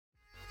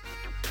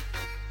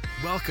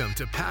Welcome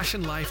to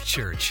Passion Life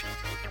Church.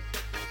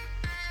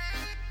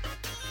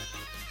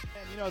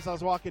 And as I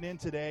was walking in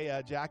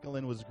today,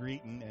 Jacqueline was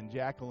greeting, and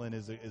Jacqueline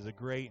is a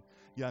great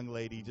young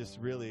lady, just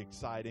really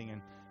exciting.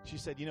 And she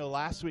said,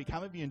 last week,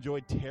 how many of you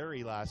enjoyed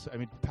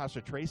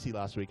Pastor Tracy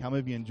last week? How many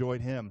of you enjoyed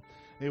him?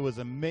 It was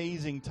an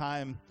amazing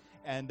time,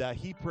 and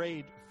he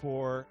prayed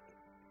for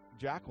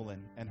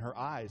Jacqueline and her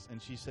eyes. And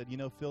she said,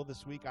 Phil,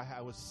 this week I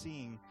was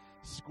seeing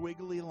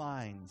squiggly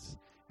lines.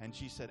 And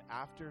she said,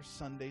 after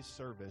Sunday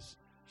service,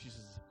 she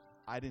says,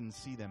 I didn't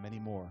see them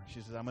anymore.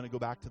 She says, I'm going to go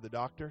back to the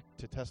doctor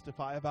to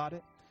testify about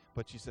it.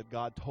 But she said,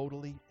 God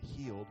totally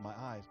healed my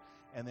eyes.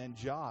 And then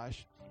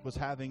Josh was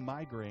having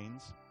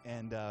migraines,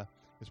 and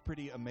it's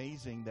pretty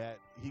amazing that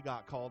he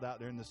got called out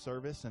there in the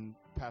service, and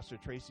Pastor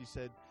Tracy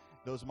said,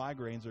 those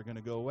migraines are going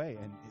to go away,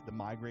 and the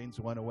migraines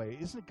went away.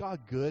 Isn't God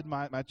good,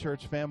 my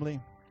church family?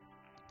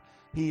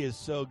 He is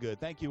so good.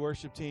 Thank you,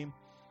 worship team.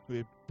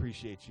 We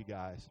appreciate you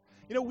guys.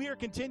 We are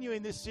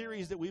continuing this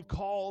series that we've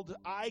called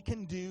I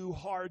Can Do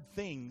Hard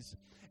Things,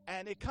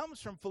 and it comes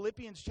from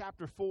Philippians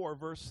chapter 4,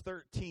 verse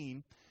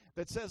 13,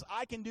 that says,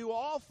 I can do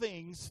all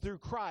things through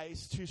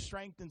Christ who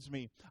strengthens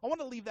me. I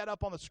want to leave that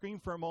up on the screen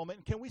for a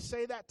moment. Can we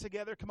say that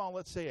together? Come on,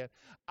 let's say it.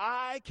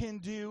 I can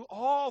do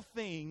all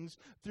things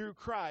through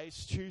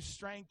Christ who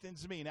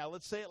strengthens me. Now,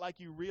 let's say it like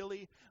you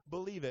really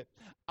believe it.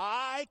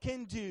 I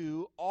can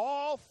do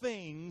all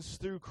things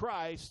through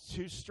Christ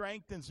who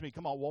strengthens me.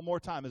 Come on, one more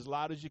time, as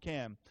loud as you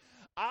can.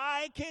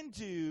 I can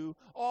do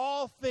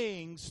all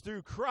things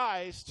through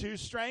Christ who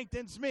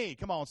strengthens me.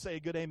 Come on, say a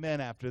good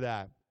amen after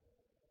that.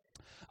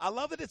 I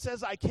love that it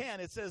says I can.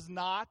 It says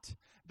not.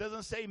 It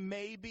doesn't say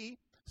maybe.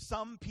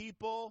 Some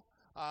people,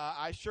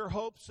 I sure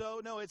hope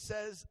so. No, it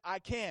says I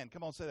can.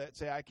 Come on, say that.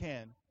 Say I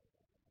can.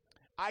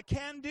 I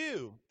can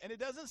do. And it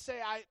doesn't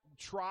say I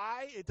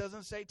try. It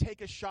doesn't say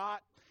take a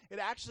shot. It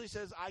actually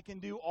says I can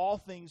do all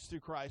things through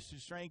Christ who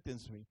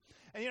strengthens me.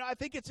 And, I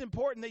think it's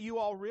important that you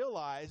all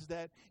realize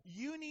that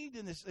you need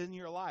this in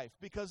your life,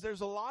 because there's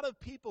a lot of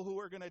people who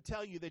are going to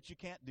tell you that you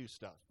can't do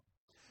stuff.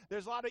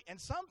 There's a lot of, and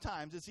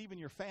sometimes it's even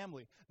your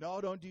family. No,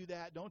 don't do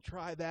that. Don't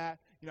try that.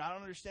 I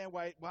don't understand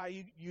why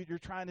you're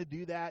trying to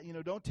do that.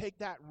 Don't take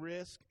that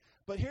risk.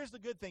 But here's the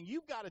good thing.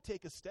 You've got to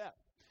take a step.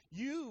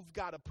 You've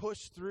got to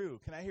push through.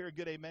 Can I hear a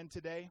good amen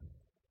today?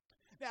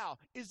 Now,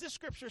 is this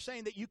scripture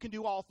saying that you can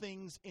do all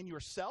things in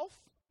yourself?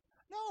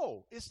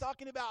 No, it's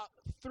talking about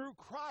through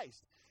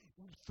Christ.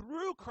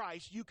 Through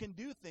Christ, you can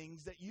do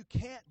things that you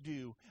can't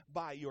do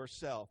by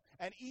yourself.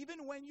 And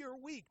even when you're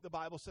weak, the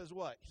Bible says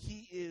what?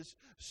 He is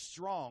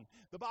strong.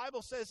 The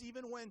Bible says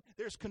even when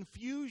there's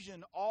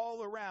confusion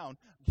all around,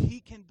 he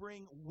can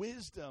bring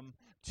wisdom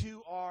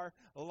to our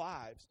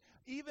lives.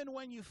 Even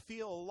when you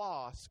feel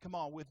lost, come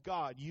on, with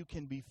God, you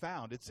can be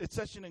found. It's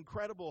such an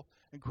incredible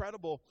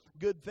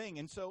good thing.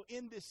 And so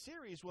in this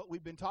series, what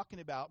we've been talking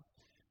about,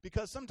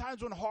 because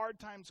sometimes when hard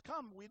times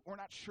come, we're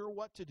not sure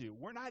what to do.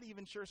 We're not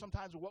even sure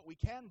sometimes what we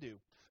can do.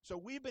 So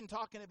we've been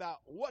talking about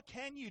what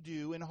can you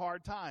do in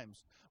hard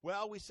times?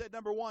 Well, we said,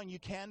 number one, you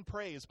can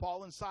praise.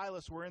 Paul and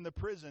Silas were in the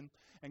prison,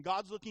 and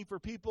God's looking for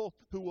people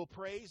who will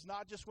praise,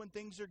 not just when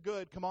things are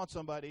good, come on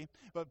somebody,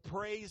 but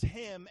praise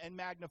him and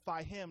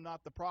magnify him,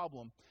 not the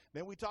problem.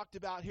 Then we talked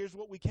about here's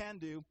what we can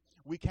do.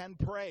 We can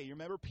pray. You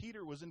remember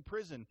Peter was in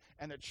prison,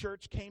 and the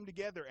church came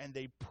together, and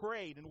they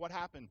prayed, and what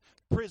happened?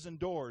 Prison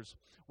doors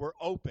were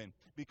open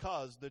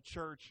because the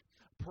church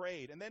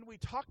prayed. And then we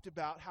talked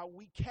about how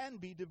we can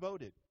be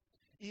devoted,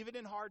 even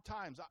in hard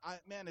times.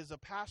 As a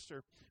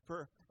pastor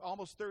for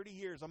almost 30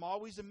 years, I'm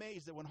always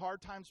amazed that when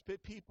hard times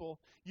hit people,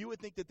 you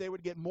would think that they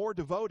would get more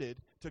devoted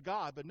to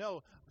God. But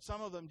no,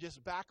 some of them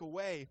just back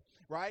away,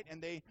 right?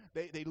 And they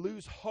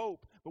lose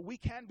hope. But we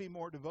can be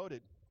more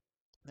devoted.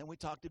 Then we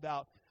talked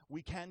about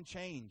we can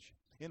change.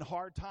 In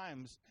hard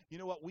times, you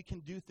know what? We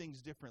can do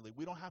things differently.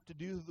 We don't have to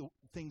do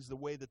things the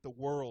way that the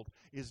world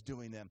is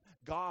doing them.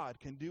 God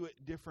can do it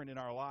different in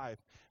our life,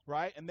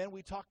 right? And then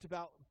we talked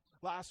about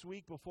last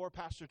week before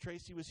Pastor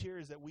Tracy was here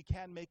is that we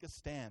can make a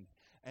stand.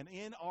 And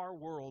in our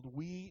world,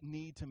 we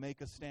need to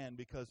make a stand,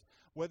 because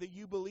whether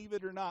you believe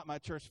it or not, my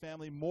church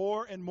family,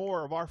 more and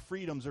more of our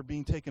freedoms are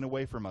being taken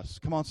away from us.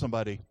 Come on,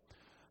 somebody.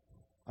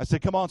 I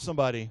said, come on,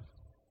 somebody.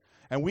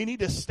 And we need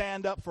to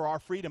stand up for our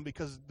freedom,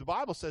 because the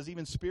Bible says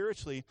even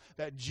spiritually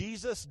that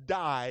Jesus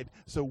died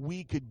so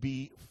we could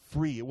be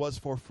free. It was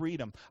for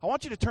freedom. I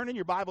want you to turn in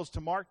your Bibles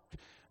to Mark.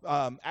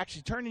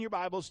 Turn in your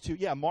Bibles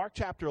to, Mark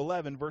chapter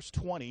 11, verse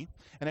 20.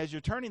 And as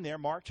you're turning there,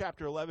 Mark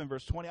chapter 11,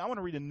 verse 20, I want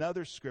to read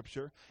another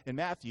scripture in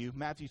Matthew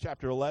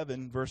chapter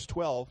 11, verse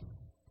 12.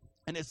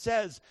 And it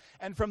says,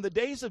 and from the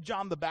days of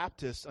John the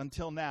Baptist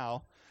until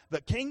now, the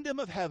kingdom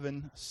of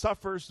heaven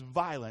suffers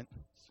violence,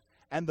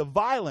 and the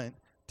violent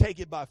take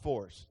it by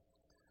force.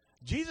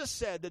 Jesus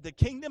said that the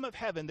kingdom of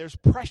heaven, there's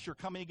pressure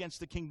coming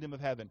against the kingdom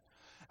of heaven.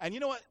 And you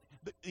know what?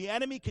 the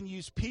enemy can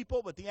use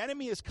people, but the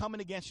enemy is coming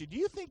against you. Do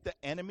you think the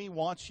enemy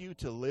wants you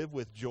to live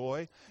with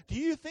joy? Do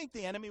you think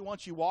the enemy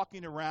wants you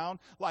walking around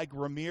like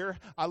Ramir?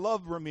 I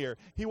love Ramir.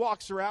 He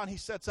walks around, he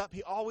sets up,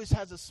 he always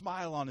has a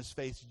smile on his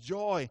face,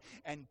 joy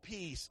and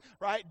peace,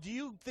 right? Do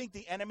you think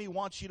the enemy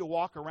wants you to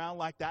walk around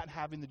like that and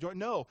having the joy?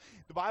 No.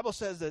 The Bible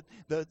says that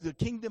the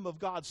kingdom of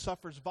God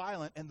suffers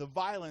violent, and the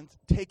violent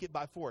take it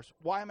by force.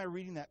 Why am I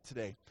reading that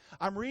today?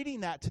 I'm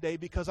reading that today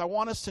because I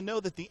want us to know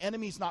that the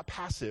enemy's not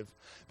passive.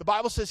 The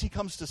Bible says he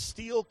comes to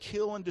steal,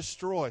 kill, and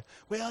destroy.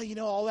 Well,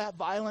 all that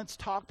violence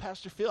talk,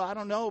 Pastor Phil, I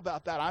don't know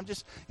about that. I'm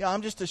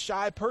just a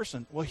shy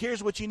person. Well,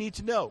 here's what you need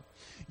to know.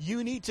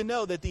 You need to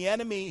know that the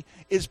enemy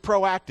is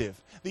proactive.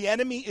 The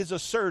enemy is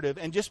assertive,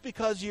 and just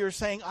because you're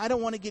saying, I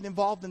don't want to get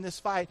involved in this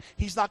fight,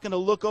 he's not going to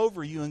look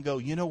over you and go,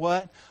 you know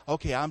what?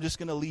 Okay, I'm just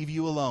going to leave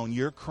you alone.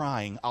 You're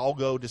crying. I'll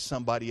go to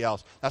somebody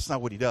else. That's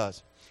not what he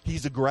does.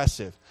 He's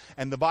aggressive.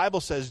 And the Bible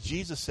says,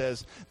 Jesus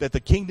says that the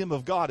kingdom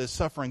of God is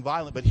suffering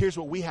violent. But here's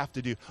what we have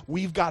to do.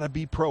 We've got to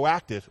be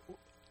proactive.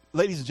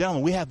 Ladies and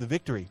gentlemen, we have the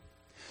victory.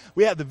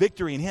 We have the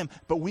victory in him,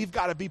 but we've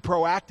got to be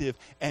proactive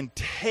and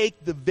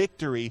take the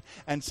victory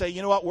and say,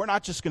 you know what, we're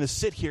not just going to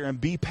sit here and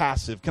be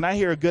passive. Can I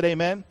hear a good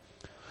amen?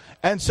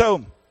 And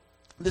so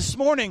this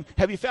morning,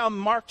 have you found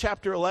Mark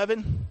chapter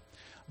 11,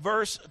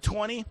 verse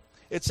 20?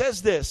 It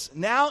says this,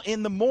 now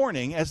in the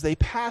morning as they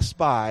passed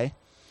by,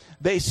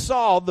 they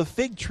saw the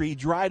fig tree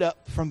dried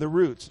up from the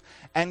roots.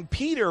 And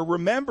Peter,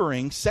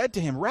 remembering, said to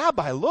him,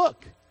 Rabbi,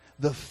 look,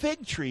 the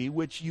fig tree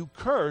which you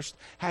cursed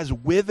has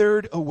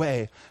withered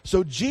away.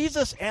 So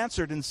Jesus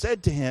answered and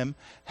said to him,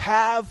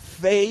 have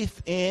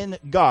faith in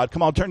God.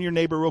 Come on, turn to your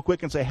neighbor real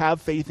quick and say,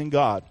 have faith in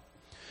God.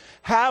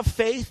 Have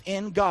faith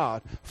in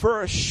God.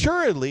 For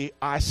assuredly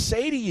I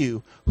say to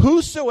you,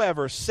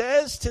 whosoever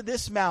says to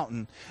this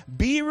mountain,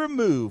 be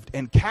removed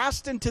and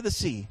cast into the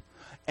sea,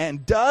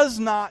 and does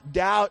not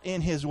doubt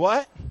in his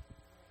what?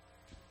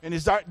 In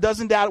his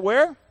doesn't doubt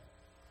where?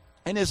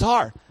 In his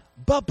heart.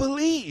 But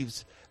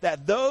believes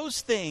that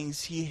those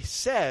things he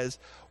says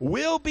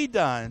will be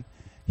done.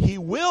 He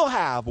will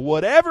have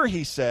whatever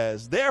he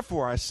says.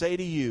 Therefore I say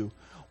to you,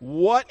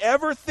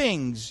 whatever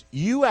things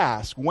you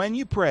ask when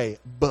you pray,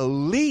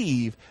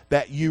 believe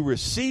that you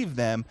receive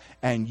them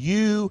and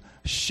you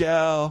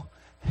shall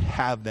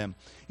have them.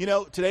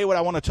 Today what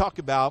I want to talk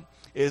about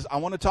is I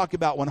want to talk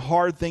about when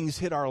hard things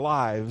hit our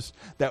lives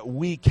that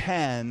we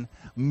can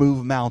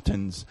move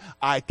mountains.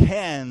 I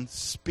can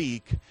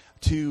speak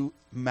to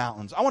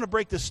mountains. I want to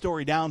break this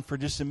story down for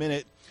just a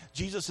minute.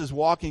 Jesus is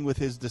walking with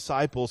his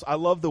disciples. I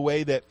love the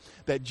way that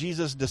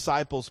Jesus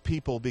disciples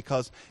people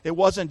because it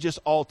wasn't just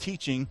all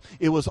teaching.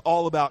 It was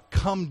all about,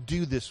 come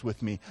do this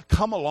with me.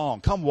 Come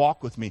along. Come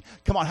walk with me.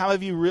 Come on. How many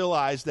of you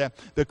realize that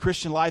the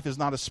Christian life is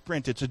not a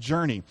sprint? It's a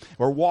journey.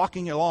 We're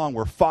walking along.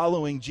 We're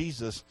following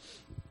Jesus.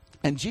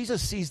 And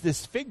Jesus sees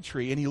this fig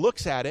tree and he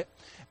looks at it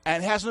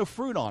and it has no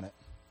fruit on it.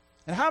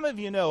 And how many of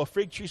you know a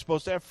fig tree is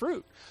supposed to have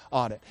fruit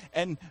on it?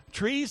 And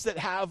trees that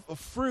have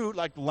fruit,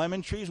 like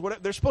lemon trees,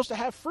 whatever, they're supposed to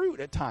have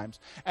fruit at times.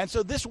 And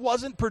so this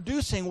wasn't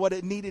producing what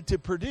it needed to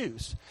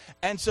produce.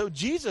 And so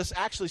Jesus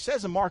actually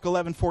says in Mark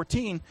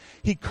 11:14,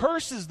 he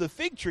curses the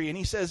fig tree and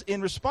he says,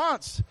 in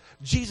response,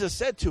 Jesus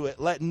said to it,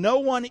 let no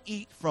one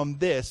eat from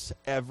this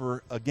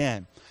ever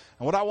again.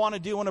 And what I want to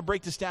do, I want to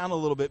break this down a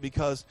little bit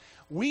because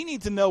we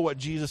need to know what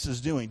Jesus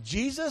is doing.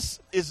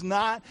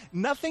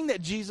 Nothing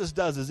that Jesus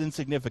does is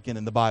insignificant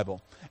in the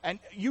Bible. And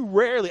you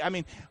rarely,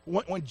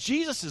 when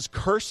Jesus is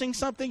cursing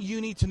something, you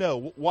need to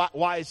know,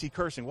 why is he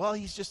cursing? Well,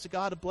 he's just a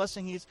God of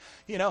blessing.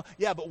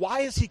 But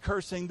why is he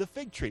cursing the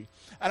fig tree?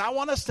 And I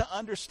want us to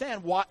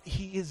understand what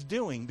he is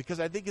doing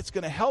because I think it's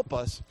going to help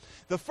us.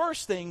 The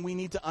first thing we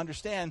need to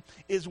understand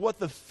is what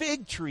the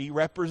fig tree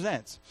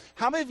represents.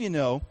 How many of you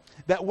know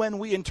that when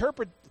we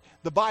interpret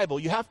the Bible,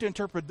 you have to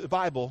interpret the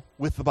Bible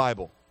with the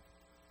Bible?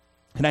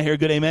 Can I hear a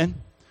good amen?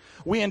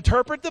 We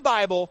interpret the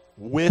Bible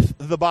with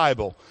the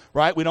Bible,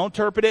 right? We don't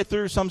interpret it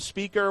through some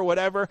speaker or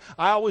whatever.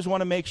 I always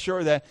want to make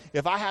sure that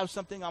if I have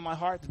something on my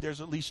heart, that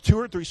there's at least 2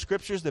 or 3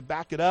 scriptures that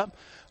back it up.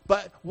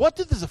 But what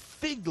does the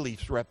fig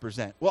leaf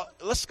represent? Well,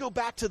 let's go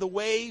back to the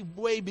way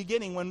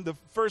beginning when the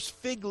first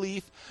fig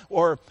leaf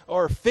or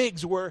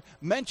figs were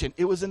mentioned.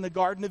 It was in the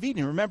Garden of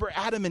Eden. Remember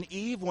Adam and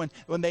Eve when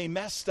they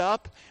messed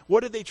up?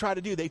 What did they try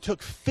to do? They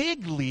took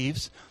fig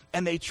leaves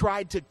and they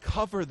tried to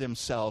cover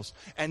themselves.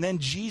 And then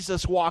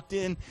Jesus walked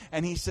in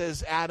and he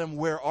says, Adam,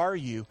 where are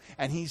you?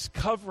 And he's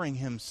covering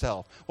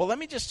himself. Well, let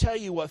me just tell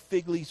you what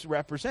fig leaves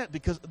represent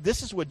because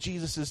this is what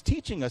Jesus is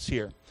teaching us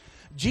here.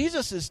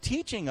 Jesus is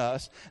teaching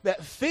us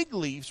that fig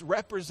leaves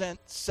represent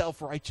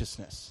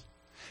self-righteousness.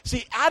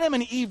 See, Adam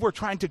and Eve were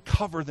trying to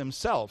cover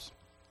themselves.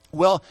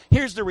 Well,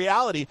 here's the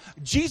reality.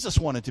 Jesus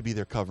wanted to be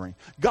their covering.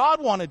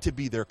 God wanted to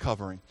be their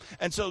covering.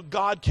 And so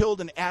God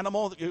killed an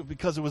animal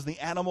because it was the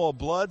animal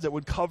blood that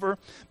would cover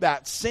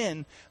that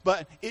sin.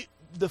 But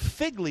the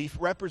fig leaf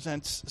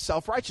represents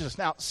self-righteousness.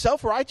 Now,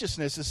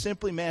 self-righteousness is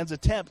simply man's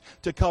attempt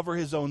to cover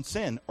his own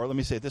sin. Or let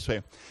me say it this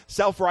way.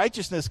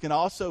 Self-righteousness can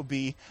also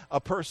be a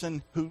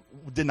person who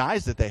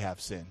denies that they have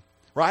sin.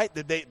 right?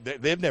 That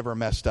they've never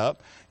messed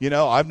up.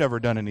 I've never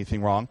done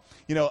anything wrong.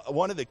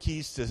 One of the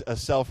keys to a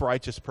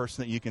self-righteous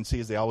person that you can see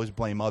is they always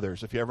blame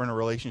others. If you're ever in a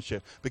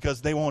relationship,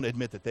 because they won't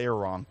admit that they are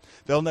wrong.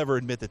 They'll never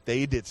admit that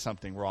they did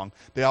something wrong.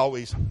 They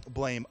always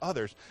blame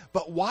others.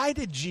 But why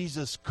did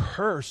Jesus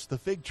curse the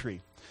fig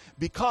tree?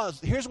 Because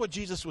here's what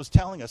Jesus was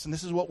telling us, and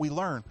this is what we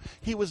learn.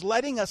 He was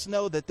letting us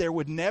know that there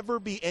would never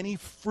be any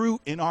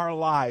fruit in our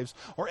lives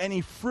or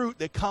any fruit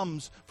that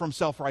comes from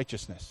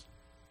self-righteousness.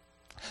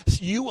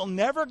 You will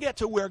never get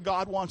to where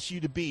God wants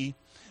you to be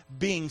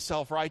being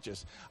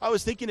self-righteous. I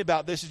was thinking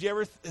about this. Did you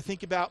ever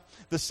think about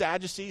the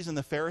Sadducees and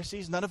the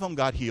Pharisees? None of them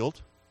got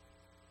healed.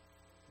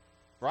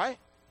 Right?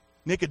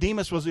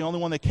 Nicodemus was the only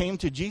one that came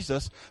to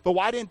Jesus, but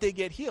why didn't they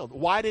get healed?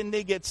 Why didn't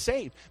they get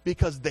saved?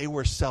 Because they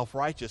were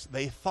self-righteous.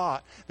 They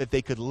thought that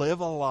they could live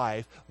a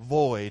life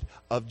void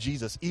of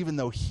Jesus, even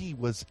though he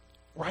was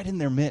right in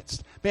their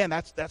midst. Man,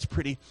 that's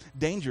pretty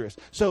dangerous.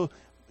 So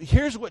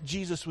here's what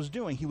Jesus was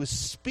doing. He was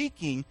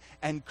speaking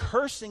and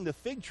cursing the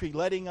fig tree,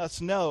 letting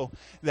us know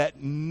that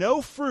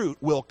no fruit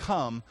will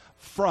come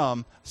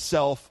from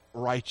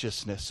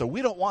self-righteousness. So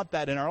we don't want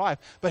that in our life.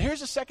 But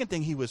here's the second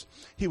thing he was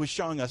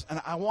showing us, and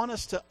I want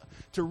us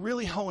to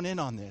really hone in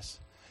on this.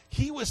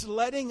 He was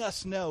letting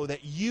us know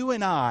that you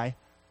and I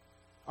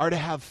are to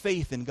have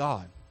faith in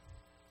God.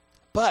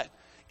 But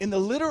in the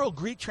literal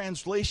Greek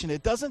translation,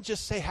 it doesn't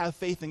just say have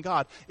faith in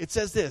God. It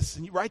says this,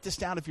 and you write this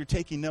down if you're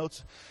taking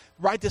notes.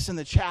 Write this in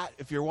the chat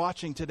if you're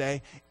watching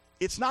today.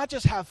 It's not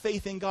just have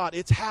faith in God,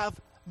 it's have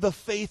the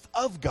faith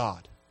of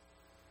God.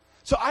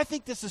 So I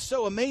think this is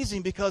so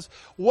amazing because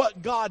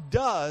what God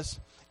does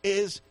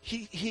is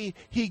he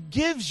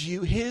gives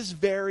you his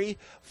very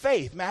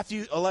faith.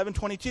 Matthew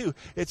 11:22,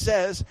 it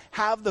says,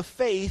 have the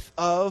faith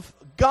of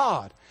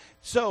God.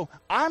 So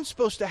I'm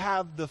supposed to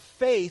have the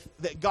faith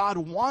that God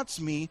wants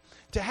me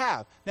to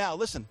have. Now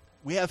listen,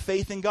 we have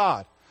faith in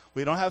God.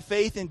 We don't have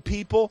faith in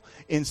people,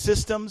 in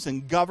systems,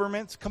 in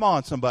governments. Come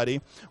on, somebody,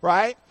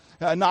 right?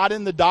 Not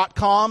in the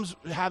dot-coms,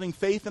 having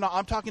faith in.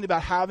 I'm talking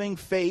about having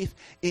faith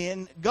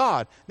in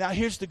God. Now,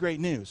 here's the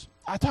great news.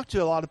 I talk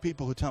to a lot of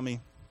people who tell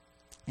me,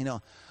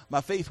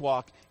 my faith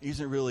walk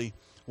isn't really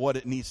what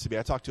it needs to be.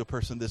 I talked to a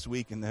person this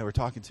week, and they were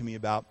talking to me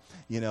about,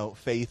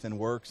 faith and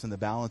works and the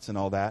balance and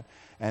all that.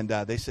 And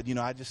they said,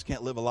 I just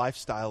can't live a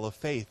lifestyle of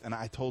faith. And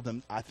I told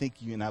them, I think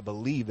you and I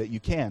believe that you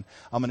can.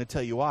 I'm going to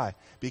tell you why.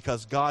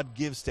 Because God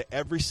gives to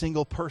every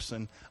single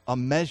person a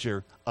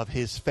measure of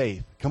his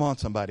faith. Come on,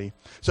 somebody.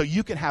 So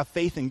you can have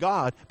faith in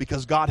God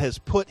because God has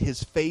put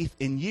his faith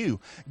in you.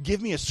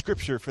 Give me a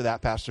scripture for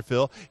that, Pastor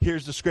Phil.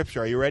 Here's the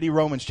scripture. Are you ready?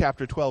 Romans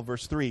chapter 12,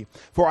 verse 3.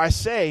 For I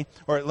say,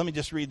 or let me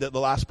just read the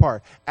last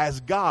part.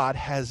 As God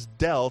has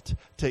dealt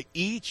to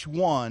each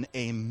one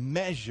a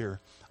measure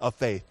of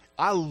faith.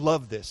 I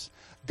love this.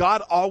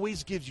 God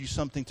always gives you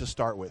something to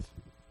start with.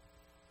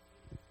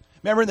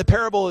 Remember in the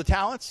parable of the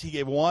talents, he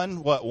gave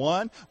one,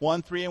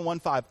 3, and 1,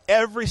 5.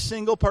 Every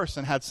single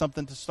person had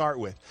something to start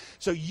with.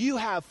 So you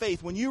have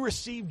faith. When you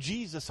receive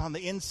Jesus on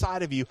the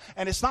inside of you,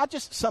 and it's not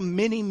just some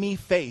mini-me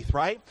faith,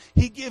 right?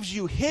 He gives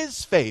you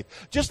his faith.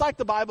 Just like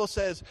the Bible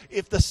says,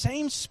 if the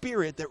same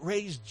spirit that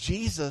raised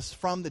Jesus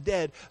from the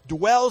dead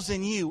dwells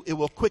in you, it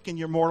will quicken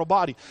your mortal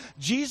body.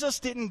 Jesus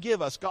didn't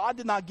give us, God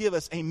did not give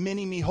us a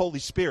mini-me Holy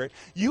Spirit.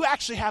 You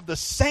actually have the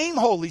same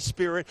Holy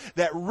Spirit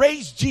that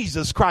raised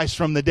Jesus Christ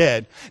from the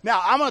dead. Now,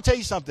 I'm going to tell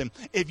you something.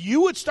 If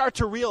you would start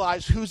to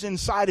realize who's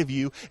inside of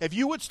you, if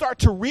you would start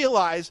to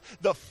realize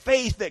the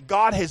faith that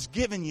God has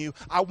given you,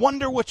 I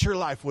wonder what your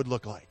life would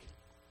look like.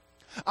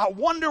 I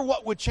wonder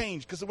what would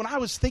change. Because when I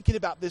was thinking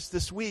about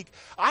this week,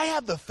 I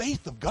have the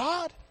faith of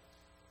God.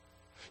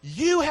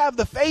 You have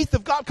the faith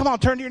of God. Come on,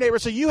 turn to your neighbor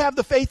and say, you have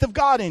the faith of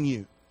God in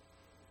you.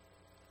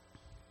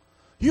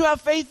 You have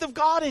faith of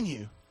God in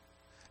you.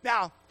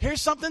 Now,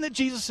 here's something that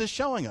Jesus is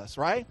showing us,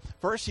 right?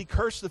 First, he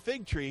cursed the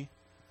fig tree.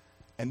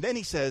 And then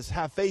he says,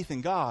 have faith in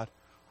God,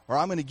 or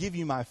I'm going to give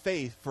you my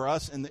faith. For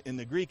us in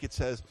the Greek, it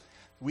says,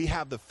 we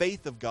have the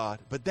faith of God.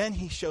 But then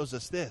he shows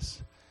us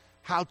this,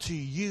 how to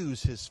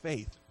use his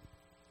faith.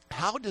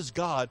 How does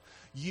God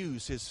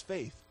use his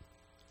faith?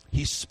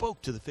 He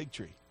spoke to the fig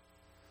tree.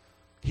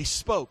 He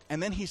spoke.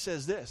 And then he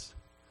says this,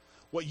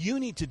 what you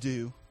need to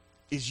do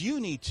is you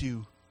need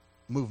to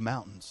move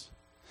mountains.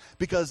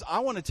 Because I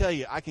want to tell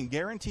you, I can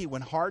guarantee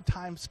when hard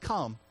times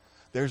come,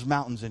 there's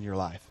mountains in your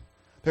life.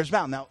 There's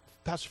mountains. Now,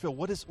 Pastor Phil,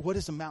 what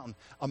is a mountain?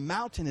 A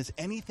mountain is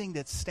anything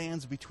that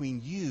stands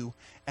between you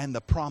and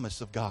the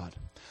promise of God.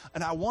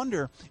 And I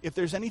wonder if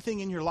there's anything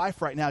in your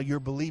life right now you're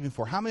believing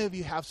for. How many of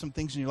you have some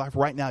things in your life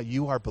right now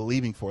you are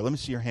believing for? Let me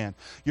see your hand.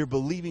 You're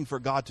believing for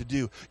God to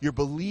do. You're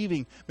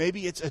believing,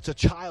 maybe it's a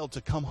child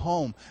to come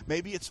home.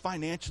 Maybe it's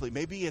financially.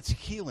 Maybe it's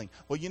healing.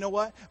 Well, you know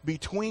what?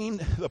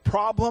 Between the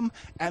problem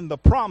and the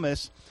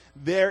promise,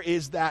 there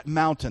is that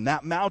mountain.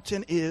 That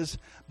mountain is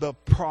the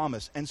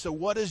promise. And so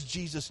what does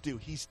Jesus do?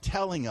 He's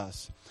telling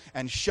us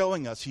and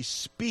showing us. He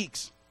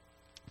speaks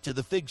to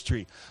the fig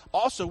tree.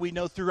 Also, we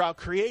know throughout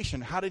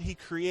creation, how did he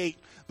create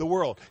the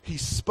world? He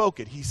spoke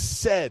it. He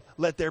said,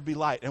 "Let there be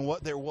light," and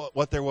what there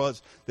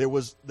was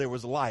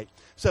light.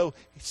 So,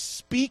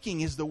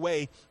 speaking is the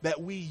way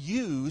that we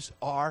use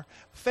our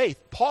faith.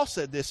 Paul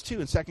said this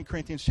too in 2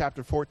 Corinthians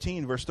chapter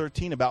 14, verse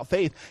 13 about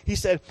faith. He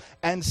said,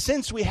 "And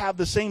since we have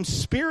the same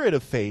spirit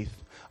of faith,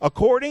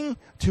 according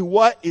to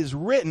what is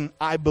written,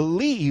 I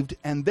believed,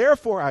 and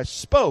therefore I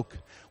spoke.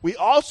 We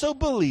also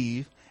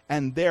believe,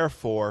 and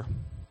therefore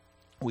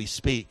we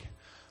speak."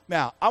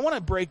 Now, I want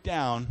to break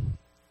down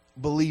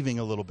believing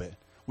a little bit.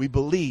 We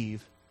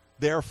believe,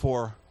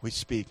 therefore we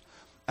speak.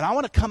 And I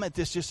want to come at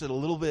this just at a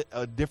little bit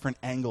a different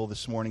angle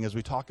this morning as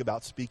we talk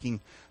about speaking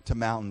to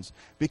mountains.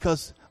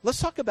 Because let's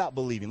talk about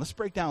believing. Let's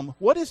break down,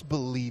 what is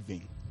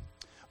believing?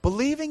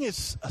 Believing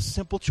is a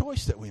simple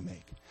choice that we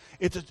make.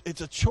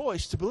 It's a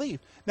choice to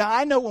believe. Now,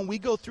 I know when we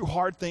go through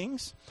hard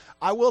things,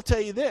 I will tell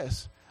you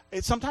this.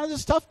 Sometimes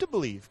it's tough to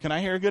believe. Can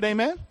I hear a good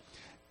amen?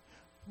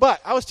 But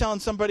I was telling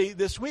somebody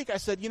this week, I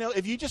said,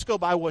 if you just go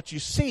by what you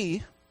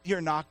see,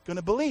 you're not going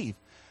to believe.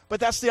 But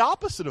that's the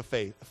opposite of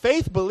faith.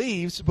 Faith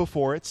believes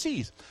before it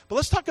sees. But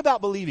let's talk about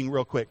believing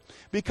real quick,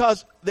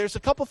 because there's a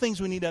couple things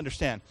we need to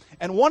understand.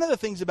 And one of the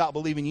things about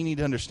believing you need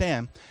to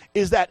understand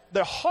is that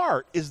the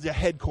heart is the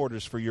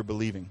headquarters for your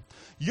believing.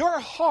 Your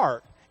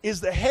heart is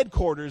the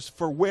headquarters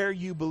for where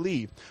you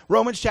believe.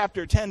 Romans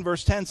chapter 10,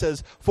 verse 10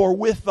 says, "For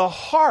with the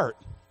heart,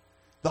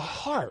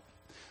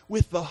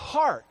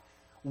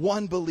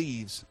 one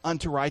believes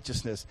unto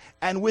righteousness,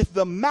 and with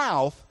the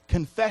mouth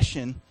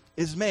confession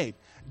is made."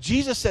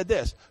 Jesus said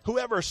this,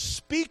 "Whoever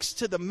speaks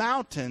to the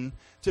mountain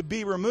to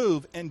be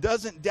removed and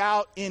doesn't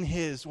doubt in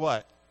his"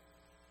 what?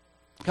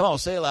 Come on,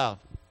 say it loud.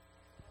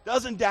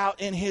 Doesn't doubt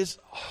in his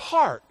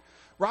heart,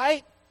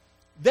 right?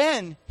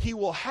 Then he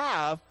will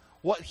have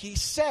what he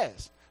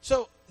says.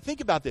 So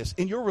think about this.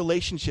 In your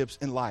relationships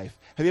in life,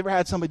 have you ever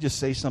had somebody just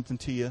say something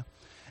to you?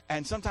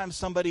 And sometimes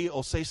somebody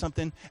will say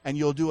something and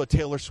you'll do a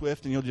Taylor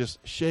Swift and you'll just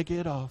shake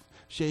it off,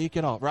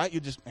 right? You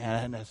just,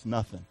 man, that's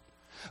nothing.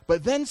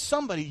 But then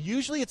somebody,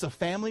 usually it's a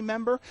family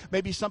member,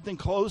 maybe something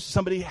close,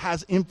 somebody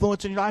has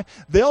influence in your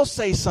life, they'll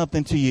say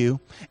something to you,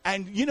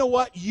 and you know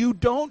what? You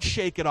don't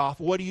shake it off.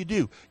 What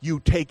do? You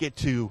take it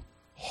to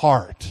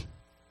heart.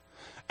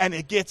 And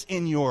it gets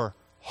in your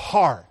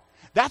heart.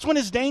 That's when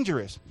it's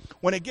dangerous,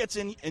 when it gets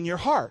in your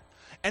heart.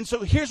 And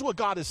so here's what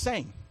God is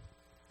saying.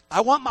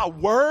 I want my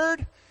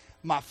word,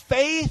 my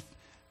faith,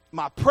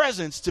 my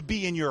presence to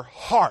be in your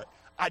heart.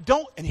 I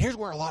don't, and here's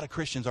where a lot of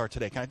Christians are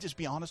today. Can I just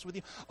be honest with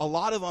you? A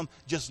lot of them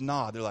just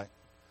nod. They're like,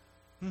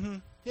 yeah,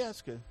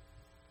 that's good.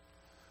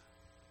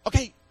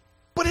 Okay,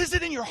 but is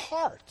it in your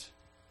heart?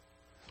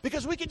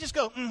 Because we can just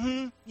go,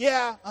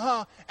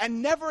 yeah,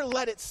 and never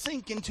let it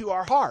sink into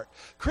our heart.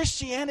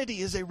 Christianity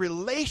is a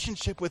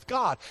relationship with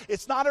God.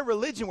 It's not a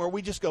religion where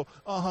we just go,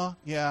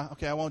 yeah,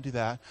 okay, I won't do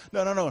that.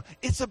 No.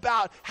 It's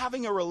about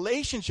having a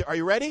relationship. Are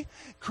you ready?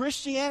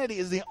 Christianity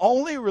is the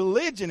only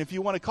religion, if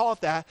you want to call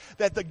it that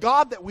the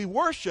God that we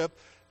worship,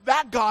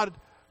 that God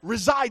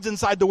resides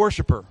inside the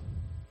worshiper.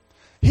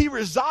 He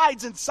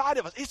resides inside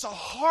of us. It's a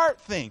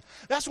heart thing.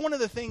 That's one of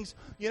the things,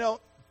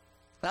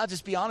 I'll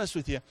just be honest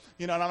with you,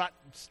 and I'm not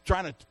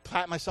trying to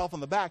pat myself on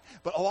the back,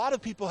 but a lot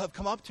of people have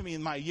come up to me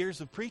in my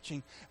years of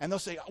preaching, and they'll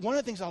say, one of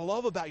the things I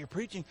love about your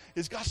preaching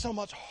is got so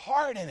much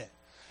heart in it.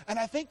 And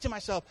I think to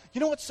myself,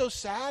 you know what's so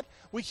sad?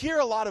 We hear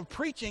a lot of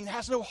preaching that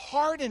has no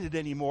heart in it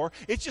anymore.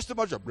 It's just a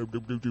bunch of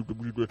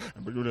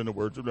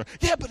words.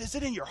 Yeah, but is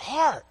it in your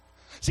heart?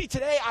 See,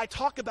 today I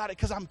talk about it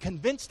because I'm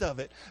convinced of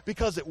it,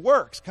 because it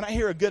works. Can I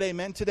hear a good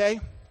amen today?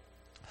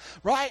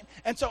 Right?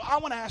 And so I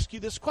want to ask you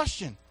this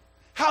question.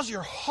 How's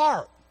your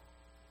heart?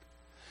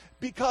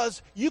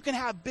 Because you can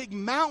have big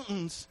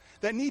mountains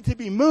that need to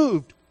be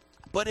moved,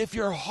 but if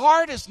your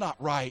heart is not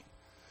right,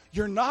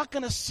 you're not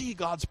going to see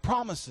God's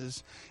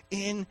promises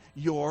in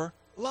your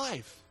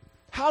life.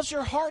 How's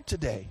your heart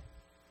today?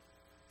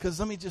 Because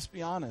let me just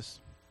be honest.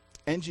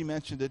 Angie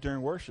mentioned it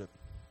during worship.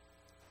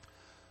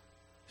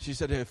 She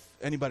said if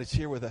anybody's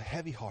here with a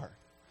heavy heart,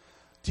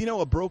 do you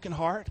know a broken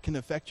heart can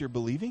affect your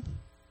believing?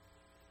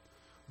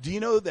 Do you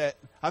know that,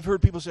 I've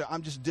heard people say,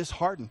 I'm just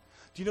disheartened.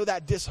 Do you know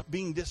that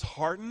being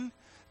disheartened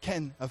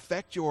can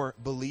affect your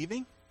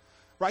believing?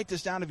 Write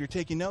this down if you're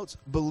taking notes.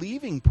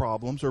 Believing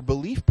problems or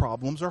belief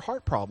problems are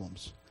heart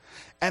problems.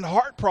 And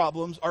heart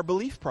problems are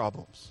belief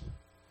problems.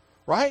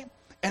 Right?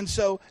 And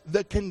so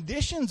the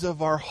conditions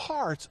of our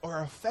hearts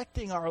are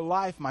affecting our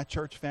life, my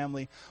church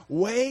family,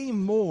 way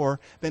more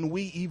than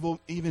we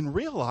even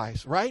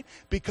realize, right?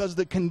 Because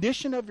the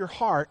condition of your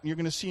heart, you're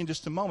going to see in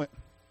just a moment,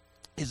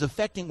 is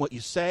affecting what you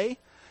say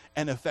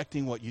and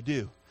affecting what you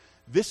do.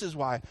 This is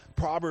why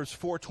Proverbs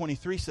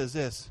 4:23 says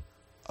this,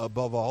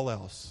 above all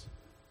else,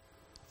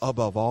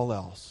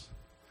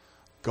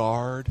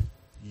 guard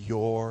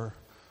your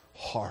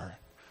heart,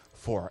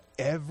 for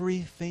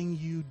everything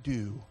you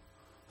do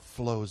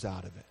flows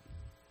out of it.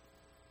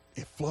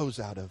 It flows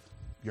out of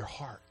your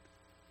heart.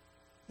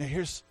 Now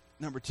here's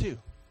number 2.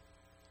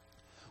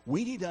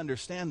 We need to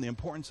understand the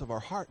importance of our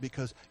heart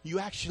because you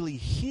actually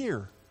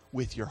hear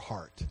with your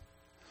heart.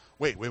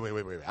 Wait.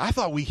 I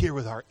thought we hear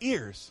with our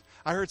ears.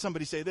 I heard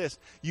somebody say this.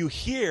 You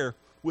hear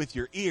with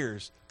your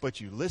ears,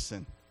 but you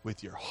listen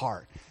with your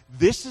heart.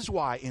 This is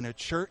why in a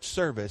church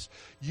service,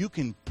 you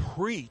can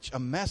preach a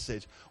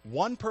message.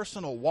 One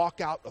person will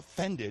walk out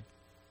offended,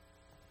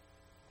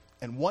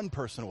 and one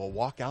person will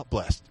walk out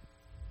blessed.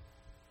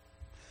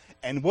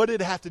 And what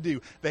did it have to do?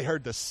 They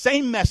heard the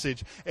same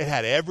message. It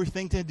had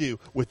everything to do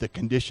with the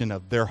condition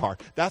of their heart.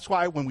 That's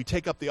why when we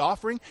take up the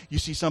offering, you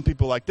see some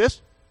people like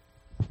this,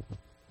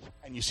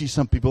 and you see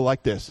some people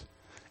like this.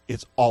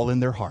 It's all in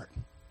their heart.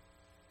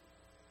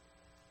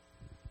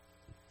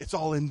 It's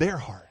all in their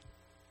heart.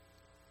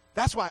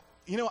 That's why,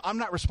 I'm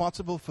not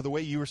responsible for the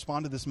way you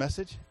respond to this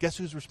message. Guess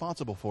who's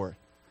responsible for it?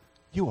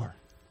 You are.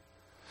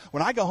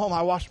 When I go home,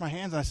 I wash my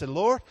hands and I said,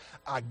 Lord,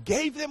 I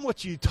gave them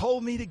what you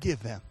told me to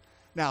give them.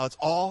 Now it's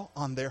all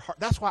on their heart.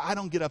 That's why I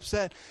don't get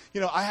upset.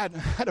 I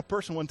had a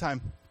person one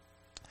time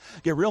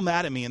get real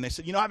mad at me, and they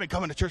said, I've been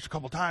coming to church a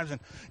couple times,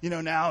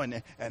 and now,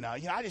 and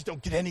I just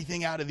don't get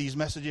anything out of these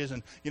messages.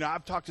 And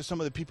I've talked to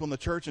some of the people in the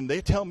church, and they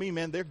tell me,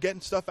 man, they're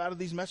getting stuff out of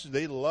these messages.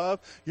 They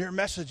love your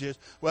messages.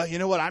 Well, you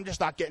know what? I'm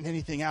just not getting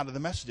anything out of the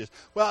messages.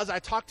 Well, as I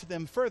talked to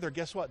them further,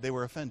 guess what? They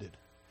were offended.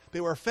 They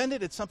were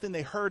offended at something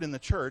they heard in the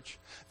church.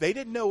 They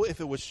didn't know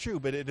if it was true,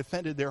 but it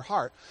offended their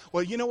heart.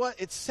 Well, you know what?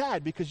 It's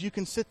sad because you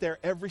can sit there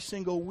every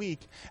single week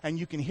and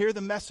you can hear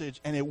the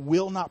message and it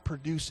will not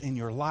produce in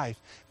your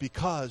life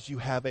because you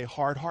have a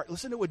hard heart.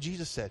 Listen to what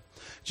Jesus said.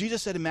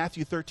 Jesus said in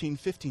Matthew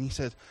 13:15, he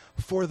says,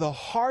 "For the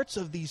hearts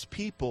of these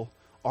people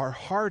are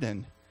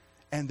hardened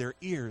and their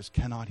ears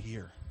cannot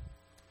hear."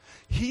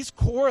 He's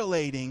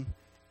correlating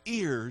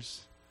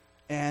ears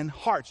and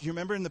hearts. You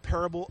remember in the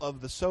parable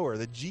of the sower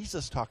that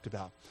Jesus talked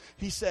about?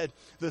 He said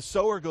the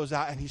sower goes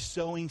out and he's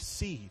sowing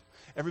seed.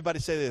 Everybody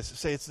say this.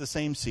 Say it's the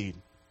same seed.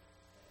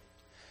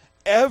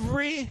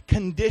 Every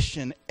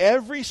condition,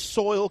 every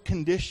soil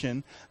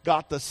condition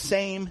got the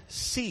same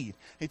seed.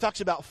 He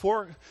talks about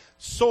 4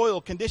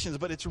 soil conditions,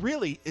 but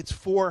it's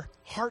 4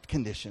 heart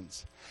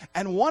conditions.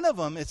 And one of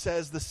them, it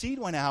says the seed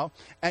went out,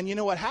 and you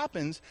know what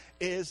happens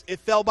is it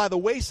fell by the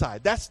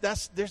wayside.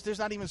 There's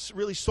not even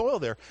really soil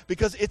there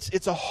because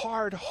it's a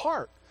hard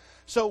heart.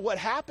 So what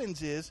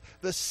happens is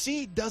the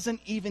seed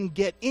doesn't even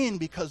get in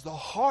because the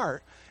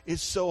heart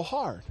is so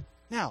hard.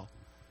 Now,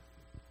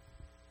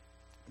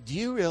 do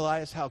you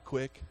realize how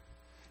quick?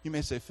 You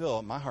may say,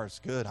 Phil, my heart's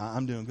good.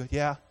 I'm doing good.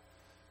 Yeah.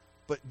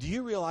 But do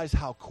you realize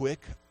how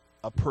quick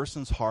a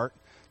person's heart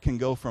can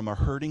go from a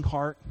hurting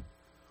heart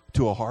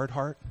to a hard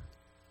heart?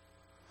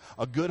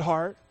 A good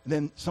heart,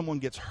 then someone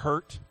gets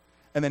hurt,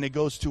 and then it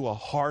goes to a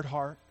hard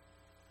heart.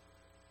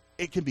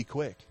 It can be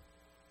quick.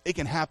 It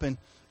can happen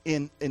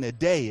in a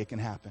day. It can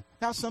happen.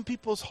 Now, some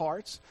people's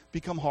hearts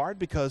become hard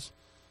because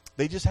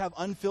they just have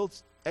unfilled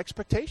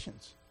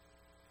expectations.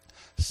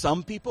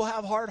 Some people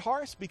have hard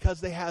hearts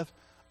because they have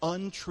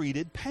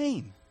untreated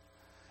pain.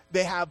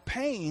 They have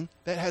pain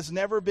that has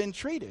never been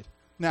treated.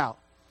 Now,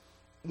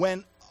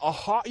 when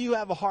you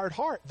have a hard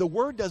heart, the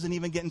word doesn't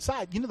even get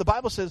inside. The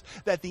Bible says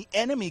that the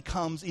enemy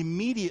comes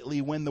immediately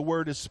when the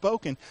word is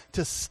spoken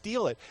to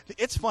steal it.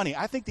 It's funny.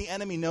 I think the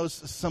enemy knows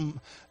some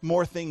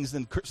more things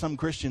than some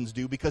Christians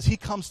do because he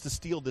comes to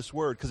steal this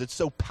word because it's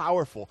so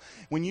powerful.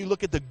 When you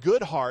look at the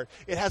good heart,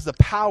 it has the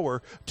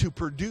power to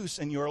produce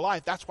in your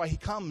life. That's why he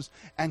comes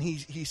and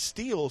he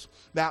steals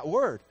that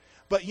word.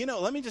 But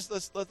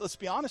let's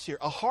be honest here.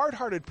 A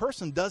hard-hearted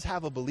person does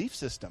have a belief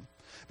system.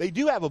 They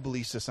do have a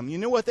belief system. You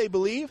know what they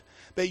believe?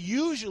 They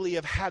usually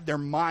have had their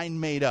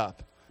mind made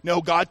up.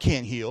 No, God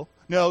can't heal.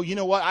 No, you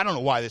know what? I don't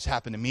know why this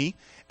happened to me.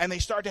 And they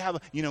start to have,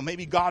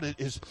 maybe God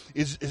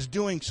is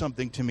doing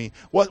something to me.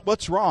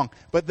 What's wrong?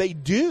 But they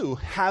do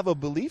have a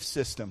belief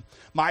system.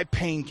 My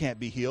pain can't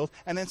be healed.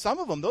 And then some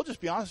of them, they'll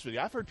just be honest with you.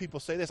 I've heard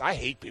people say this. I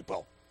hate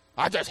people.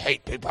 I just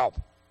hate people.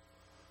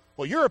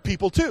 Well, you're a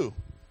people too.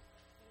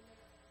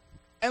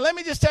 And let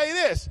me just tell you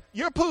this.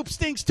 Your poop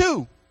stinks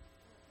too.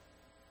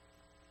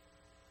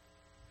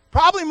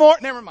 Probably more.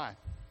 Never mind.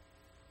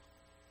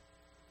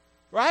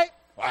 Right?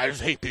 I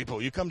just hate people.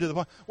 You come to the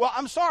point. Well,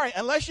 I'm sorry.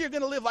 Unless you're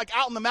going to live like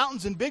out in the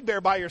mountains in Big Bear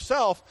by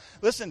yourself,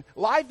 listen,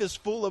 life is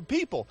full of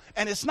people.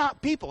 And it's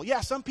not people. Yeah,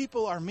 some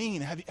people are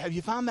mean. Have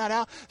you found that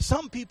out?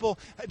 Some people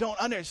don't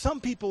understand. Some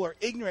people are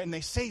ignorant and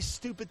they say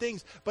stupid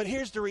things. But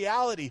here's the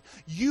reality.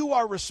 You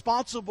are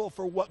responsible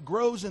for what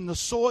grows in the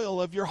soil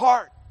of your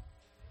heart.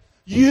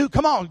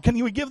 Come on. Can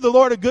you give the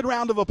Lord a good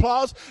round of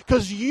applause?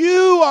 Because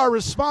you are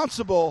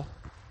responsible.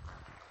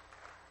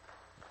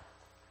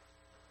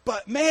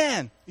 But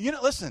man,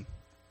 listen,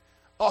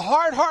 a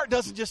hard heart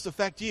doesn't just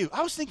affect you.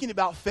 I was thinking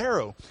about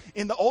Pharaoh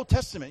in the Old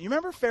Testament. You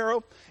remember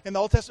Pharaoh in the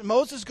Old Testament?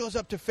 Moses goes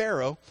up to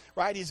Pharaoh,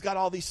 right? He's got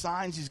all these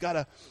signs. He's got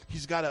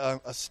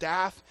a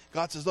staff.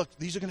 God says, look,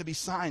 these are going to be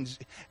signs,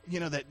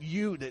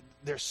 that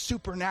there's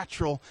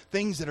supernatural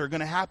things that are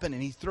going to happen.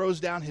 And he throws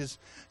down his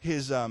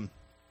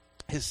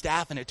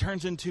staff and it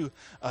turns into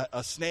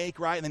a snake,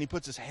 right? And then he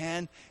puts his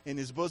hand in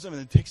his bosom and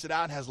then takes it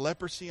out and has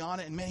leprosy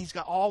on it. And man, he's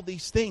got all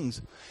these things.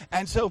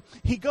 And so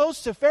he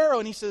goes to Pharaoh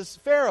and he says,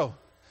 Pharaoh,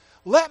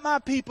 let my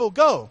people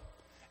go.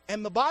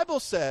 And the Bible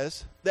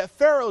says that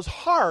Pharaoh's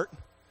heart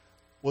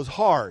was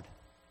hard.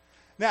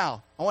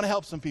 Now, I want to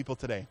help some people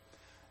today.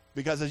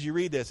 Because as you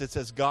read this, it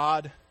says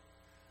God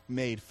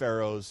made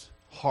Pharaoh's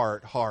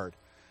heart hard.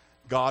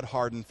 God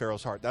hardened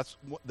Pharaoh's heart. That's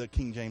what the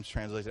King James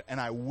translates it.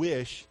 And I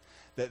wish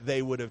that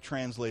they would have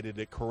translated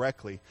it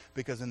correctly,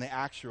 because in the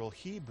actual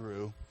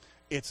Hebrew,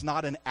 it's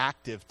not an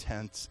active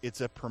tense,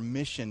 it's a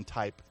permission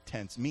type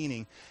tense,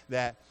 meaning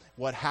that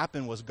what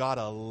happened was God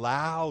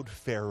allowed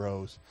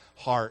Pharaoh's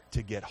heart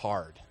to get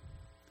hard.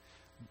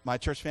 My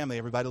church family,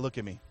 everybody look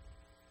at me.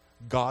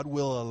 God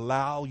will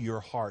allow your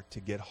heart to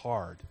get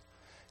hard.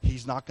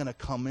 He's not going to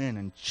come in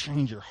and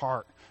change your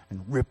heart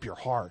and rip your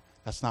heart.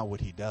 That's not what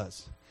he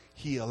does.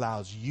 He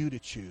allows you to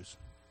choose.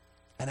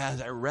 And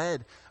as I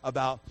read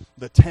about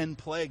the 10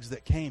 plagues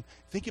that came,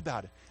 think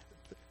about it.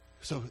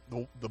 So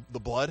the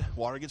blood,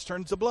 water gets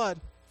turned into blood.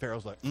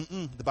 Pharaoh's like,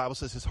 The Bible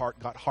says his heart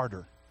got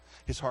harder.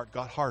 His heart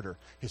got harder.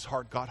 His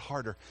heart got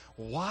harder.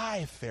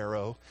 Why,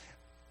 Pharaoh,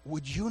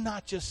 would you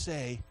not just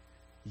say,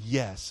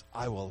 yes,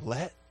 I will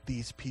let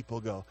these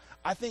people go?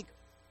 I think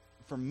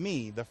for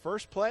me, the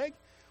first plague,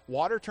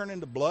 water turned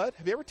into blood.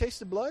 Have you ever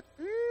tasted blood?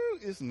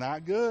 It's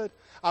not good.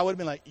 I would have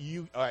been like,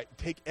 all right,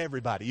 take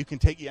everybody. You can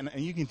take, and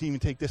you can even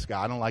take this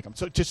guy. I don't like him.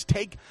 So just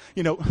take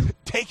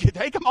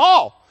them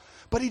all.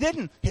 But he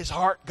didn't. His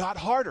heart got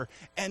harder.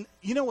 And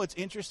you know what's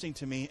interesting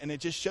to me, and it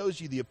just shows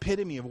you the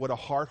epitome of what a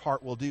hard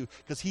heart will do,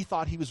 because he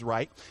thought he was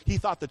right. He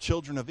thought the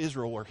children of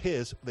Israel were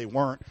his. They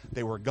weren't.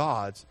 They were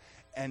God's.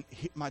 And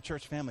my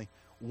church family,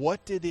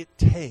 what did it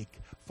take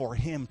for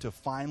him to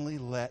finally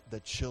let the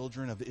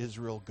children of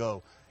Israel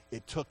go?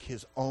 It took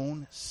his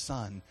own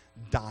son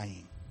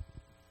dying.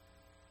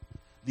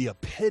 The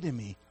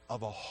epitome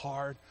of a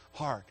hard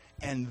heart.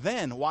 And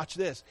then, watch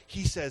this.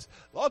 He says,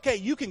 okay,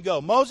 you can go.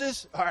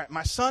 Moses, all right,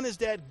 my son is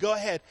dead. Go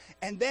ahead.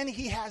 And then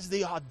he has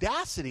the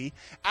audacity,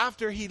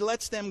 after he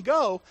lets them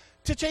go,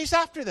 to chase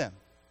after them.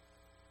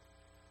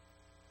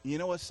 You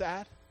know what's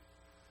sad?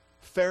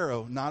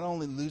 Pharaoh not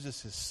only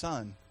loses his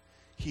son,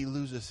 he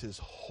loses his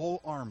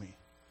whole army,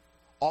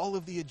 all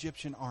of the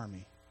Egyptian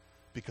army,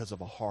 because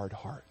of a hard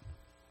heart.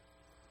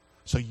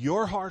 So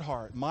your hard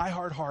heart, my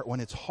hard heart,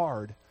 when it's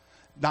hard,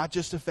 not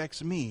just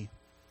affects me,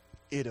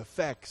 it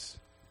affects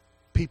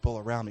people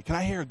around me. Can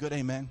I hear a good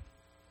amen?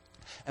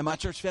 And my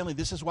church family,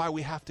 this is why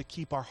we have to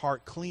keep our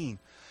heart clean,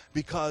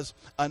 because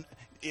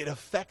it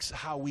affects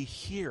how we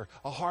hear.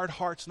 A hard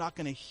heart's not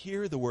going to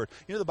hear the word.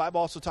 You know, the Bible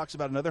also talks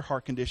about another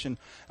heart condition,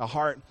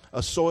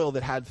 a soil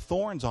that had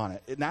thorns on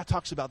it. And that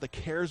talks about the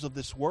cares of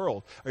this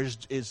world, or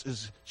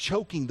is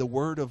choking the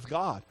word of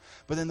God.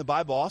 But then the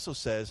Bible also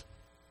says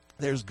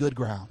there's good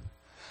ground.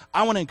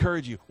 I want to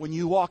encourage you, when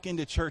you walk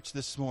into church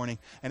this morning,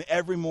 and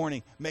every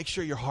morning, make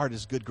sure your heart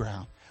is good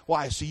ground.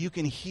 Why? So you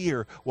can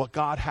hear what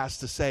God has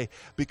to say.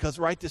 Because,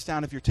 write this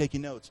down if you're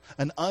taking notes,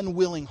 an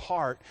unwilling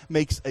heart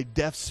makes a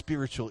deaf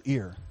spiritual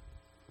ear.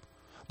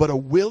 But a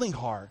willing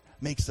heart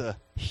makes a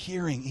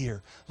hearing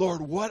ear.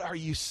 Lord, what are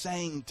you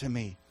saying to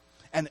me?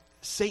 And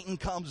Satan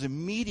comes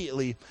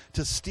immediately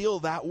to steal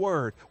that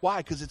word. Why?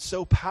 Because it's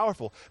so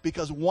powerful.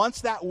 Because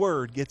once that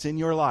word gets in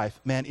your life,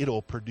 man,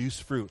 it'll produce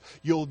fruit.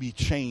 You'll be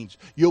changed.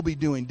 You'll be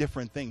doing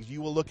different things.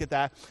 You will look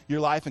at your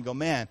life and go,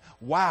 man,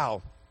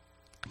 wow.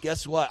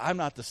 Guess what? I'm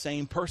not the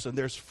same person.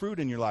 There's fruit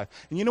in your life.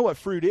 And you know what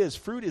fruit is?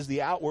 Fruit is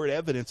the outward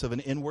evidence of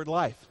an inward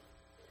life.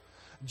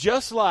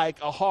 Just like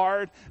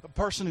a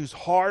person who's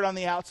hard on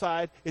the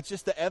outside, it's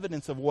just the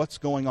evidence of what's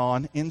going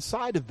on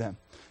inside of them.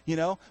 You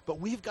know, but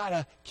we've got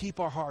to keep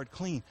our heart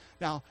clean.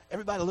 Now,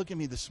 everybody look at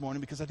me this morning,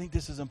 because I think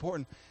this is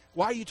important.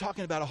 Why are you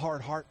talking about a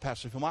hard heart,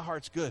 Pastor Phil? My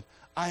heart's good.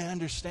 I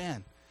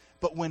understand.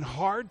 But when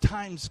hard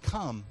times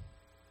come,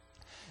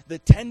 the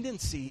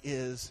tendency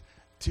is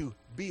to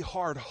be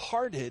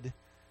hard-hearted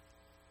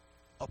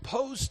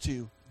opposed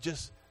to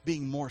just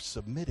being more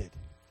submitted.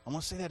 I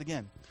want to say that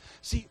again.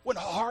 See, when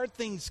hard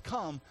things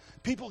come,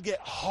 people get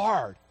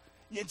hard.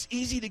 It's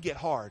easy to get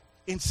hard.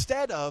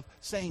 Instead of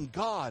saying,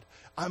 God,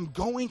 I'm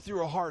going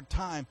through a hard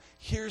time.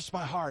 Here's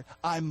my heart.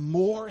 I'm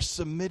more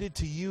submitted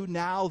to you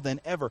now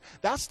than ever.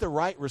 That's the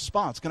right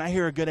response. Can I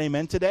hear a good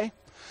amen today?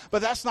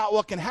 But that's not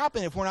what can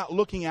happen if we're not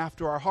looking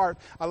after our heart.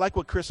 I like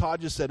what Chris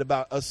Hodges said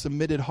about a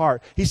submitted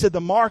heart. He said the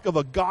mark of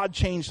a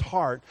God-changed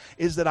heart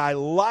is that I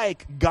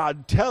like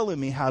God telling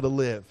me how to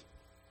live.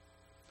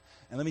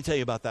 And let me tell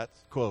you about that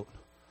quote.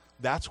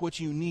 That's what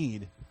you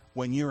need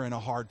when you're in a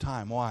hard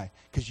time. Why?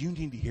 Because you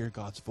need to hear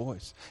God's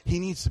voice. He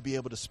needs to be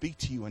able to speak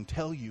to you and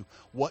tell you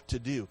what to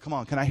do. Come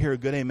on, can I hear a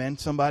good amen,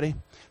 somebody,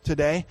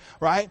 today?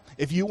 Right?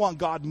 If you want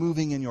God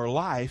moving in your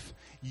life,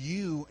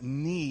 you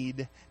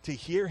need to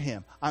hear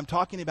him. I'm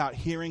talking about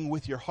hearing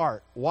with your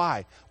heart.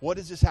 Why? What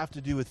does this have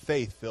to do with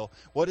faith, Phil?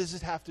 What does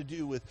it have to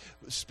do with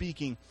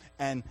speaking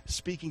and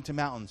speaking to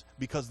mountains?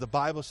 Because the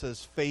Bible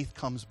says faith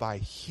comes by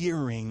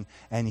hearing,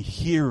 and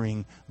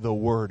hearing the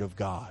word of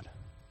God.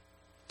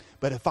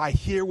 But if I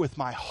hear with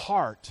my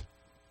heart,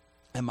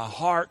 and my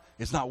heart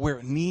is not where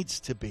it needs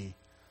to be,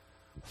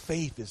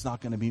 faith is not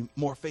going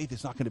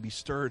to be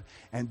stirred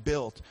and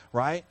built,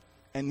 right?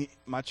 And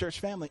my church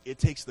family, it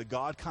takes the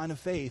God kind of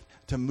faith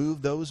to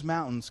move those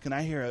mountains. Can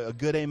I hear a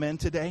good amen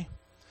today?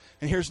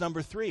 And here's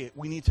number 3.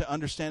 We need to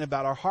understand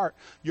about our heart.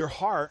 Your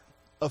heart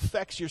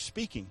affects your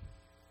speaking.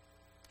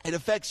 It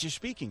affects your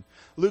speaking.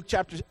 Luke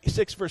chapter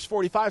 6, verse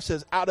 45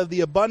 says, out of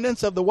the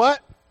abundance of the what?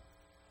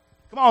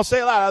 Come on,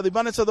 say it loud. Out of the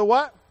abundance of the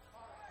what?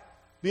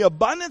 The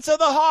abundance of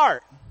the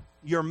heart,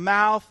 your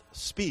mouth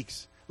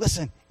speaks.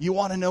 Listen, you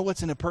want to know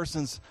what's in a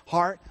person's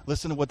heart?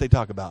 Listen to what they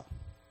talk about.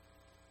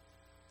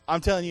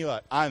 I'm telling you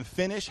what, I'm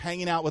finished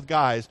hanging out with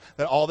guys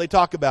that all they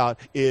talk about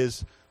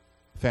is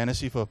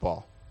fantasy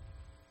football.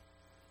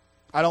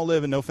 I don't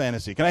live in no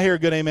fantasy. Can I hear a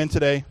good amen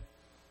today?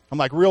 I'm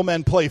like, real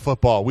men play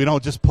football. We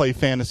don't just play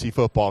fantasy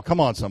football.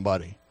 Come on,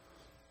 somebody.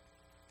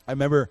 I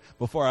remember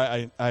before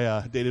I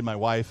dated my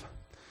wife,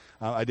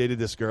 I dated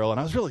this girl, and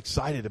I was really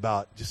excited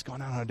about just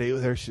going out on a date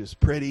with her. She was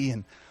pretty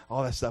and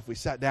all that stuff. We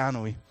sat down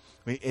and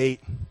we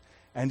ate.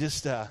 And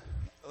just let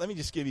me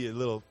just give you a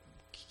little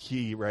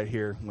key right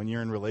here. When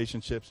you're in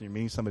relationships and you're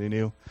meeting somebody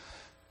new,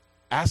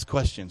 ask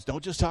questions.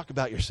 Don't just talk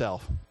about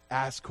yourself.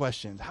 Ask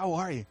questions. How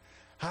are you?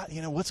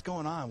 What's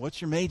going on?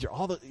 What's your major?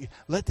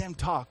 Let them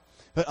talk.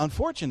 But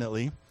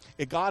unfortunately,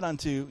 it got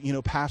onto,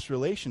 past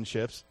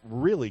relationships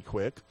really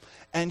quick.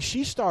 And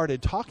she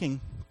started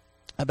talking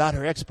about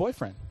her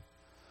ex-boyfriend.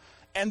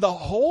 And the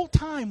whole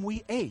time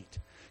we ate,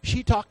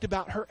 she talked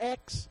about her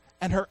ex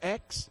and her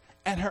ex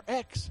and her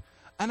ex.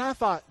 And I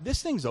thought,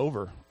 this thing's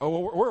over.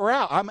 Oh, we're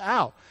out. I'm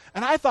out.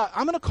 And I thought,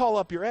 I'm going to call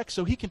up your ex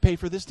so he can pay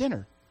for this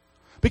dinner.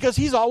 Because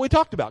he's all we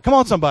talked about. Come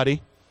on,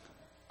 somebody.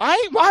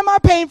 Why am I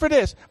paying for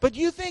this? But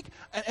you think,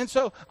 and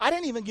so I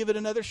didn't even give it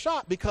another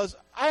shot because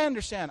I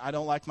understand I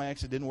don't like my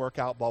ex. It didn't work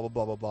out, blah, blah,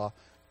 blah, blah, blah.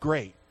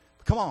 Great.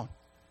 Come on.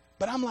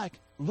 But I'm like,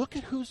 look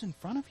at who's in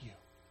front of you.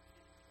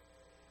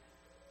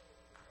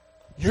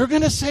 You're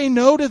going to say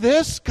no to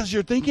this because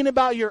you're thinking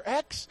about your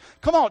ex?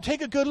 Come on,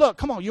 take a good look.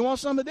 Come on, you want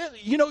some of this?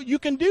 You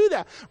can do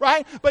that,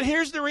 right? But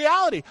here's the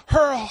reality.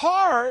 Her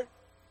heart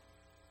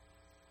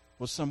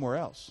was somewhere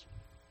else.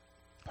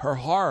 Her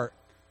heart,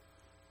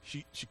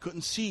 she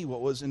couldn't see what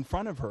was in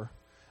front of her.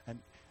 And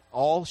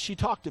all she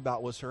talked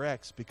about was her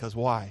ex because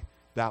why?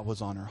 That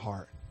was on her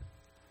heart.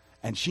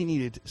 And she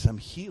needed some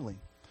healing.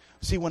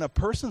 See, when a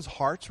person's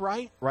heart's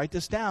right, write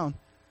this down,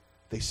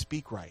 they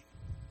speak right.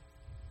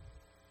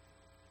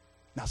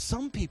 Now,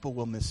 some people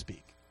will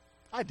misspeak.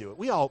 I do it.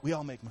 We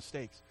all make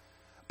mistakes.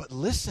 But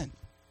listen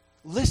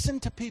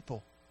to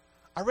people.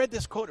 I read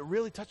this quote. It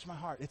really touched my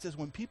heart. It says,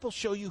 when people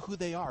show you who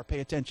they are, pay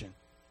attention.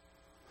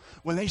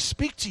 When they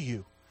speak to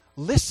you,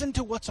 listen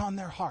to what's on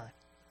their heart.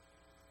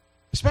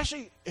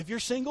 Especially if you're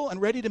single and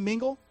ready to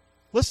mingle.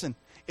 Listen,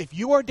 if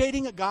you are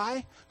dating a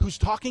guy who's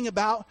talking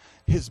about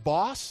his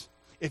boss,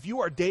 if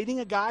you are dating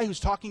a guy who's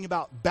talking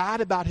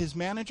bad about his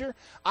manager,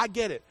 I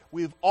get it.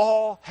 We've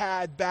all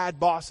had bad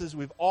bosses.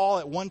 We've all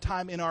at one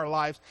time in our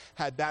lives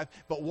had bad.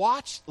 But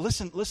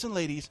listen,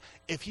 ladies,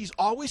 if he's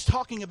always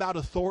talking about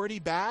authority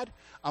bad,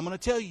 I'm going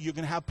to tell you, you're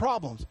going to have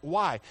problems.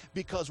 Why?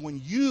 Because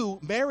when you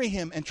marry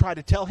him and try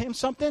to tell him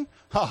something,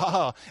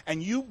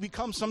 and you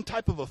become some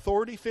type of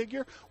authority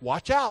figure,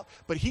 watch out.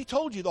 But he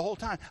told you the whole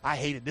time, I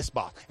hated this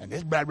boss, and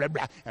this blah, blah,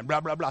 blah, and blah,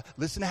 blah, blah.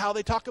 Listen to how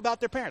they talk about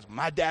their parents.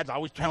 My dad's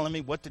always telling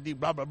me what to do,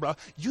 blah, blah, blah.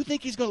 You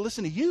think he's going to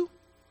listen to you?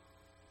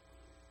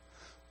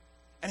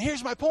 And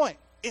here's my point.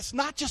 It's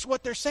not just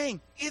what they're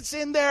saying. It's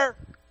in their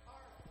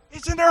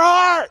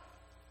heart.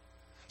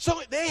 So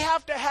they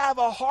have to have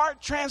a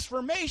heart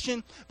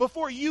transformation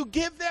before you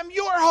give them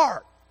your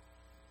heart.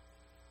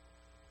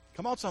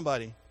 Come on,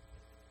 somebody.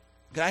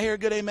 Can I hear a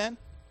good amen?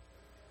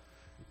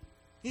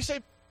 You say,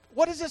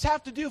 what does this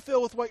have to do,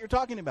 Phil, with what you're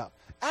talking about?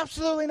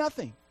 Absolutely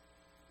nothing.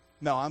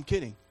 No, I'm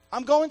kidding.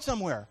 I'm going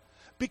somewhere.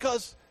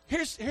 Because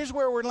here's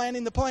where we're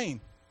landing the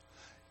plane.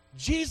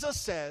 Jesus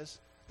says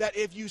that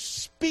if you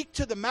speak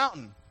to the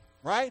mountain,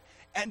 right,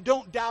 and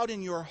don't doubt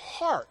in your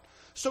heart.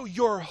 So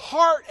your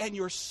heart and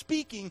your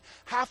speaking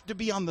have to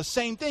be on the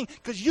same thing.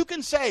 Because you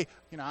can say,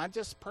 I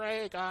just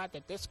pray, God,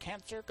 that this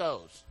cancer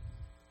goes.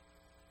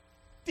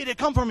 Did it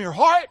come from your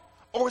heart?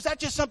 Or was that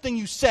just something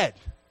you said?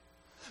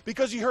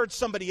 Because you heard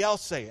somebody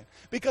else say it.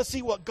 Because,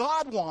 see, what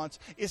God wants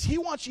is he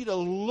wants you to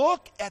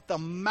look at the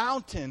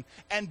mountain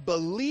and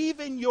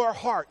believe in your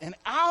heart. And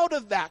out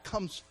of that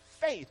comes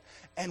faith.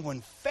 And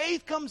when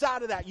faith comes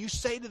out of that, you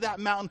say to that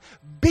mountain,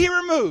 be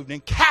removed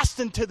and cast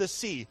into the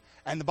sea.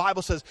 And the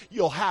Bible says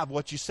you'll have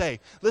what you say.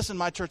 Listen,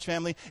 my church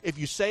family, if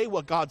you say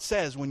what God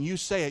says, when you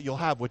say it, you'll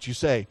have what you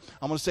say.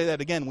 I'm going to say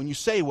that again. When you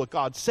say what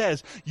God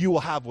says, you will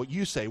have what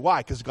you say. Why?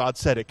 Because God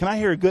said it. Can I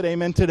hear a good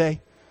amen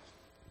today?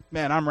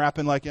 Man, I'm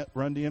rapping like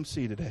Run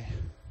DMC today.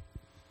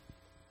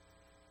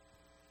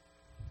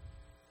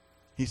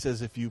 He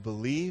says, if you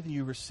believe,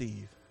 you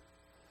receive.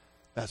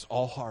 That's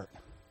all heart.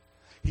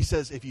 He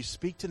says, if you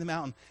speak to the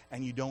mountain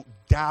and you don't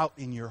doubt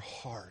in your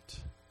heart.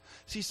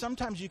 See,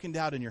 sometimes you can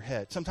doubt in your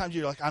head. Sometimes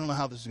you're like, I don't know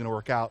how this is going to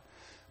work out.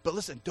 But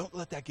listen, don't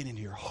let that get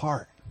into your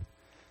heart.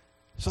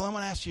 So I'm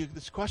going to ask you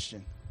this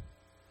question.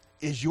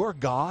 Is your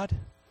God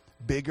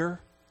bigger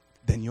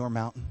than your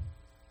mountain?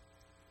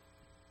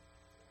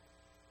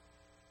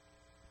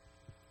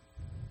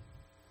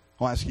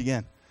 I'll ask you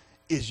again.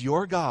 Is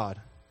your God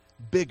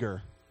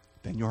bigger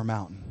than your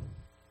mountain?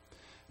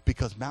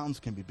 Because mountains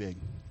can be big.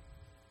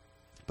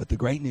 But the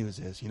great news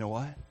is, you know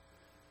what?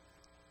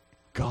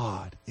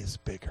 God is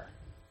bigger.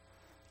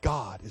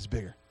 God is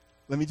bigger.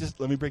 Let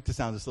me break this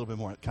down just a little bit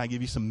more. Can I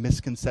give you some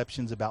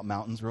misconceptions about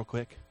mountains real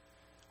quick?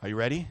 Are you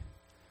ready?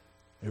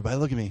 Everybody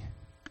look at me.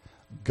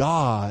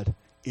 God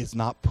is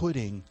not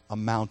putting a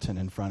mountain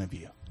in front of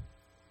you.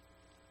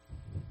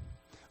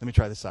 Let me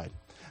try this side.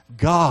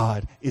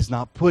 God is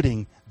not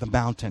putting the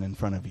mountain in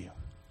front of you.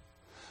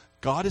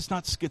 God is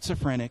not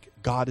schizophrenic.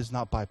 God is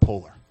not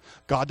bipolar.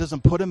 God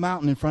doesn't put a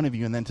mountain in front of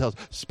you and then tells,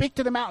 speak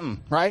to the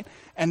mountain, right?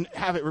 And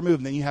have it removed.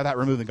 And then you have that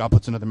removed and God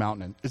puts another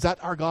mountain in. Is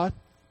that our God?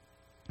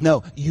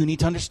 No, you need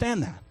to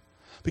understand that.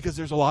 Because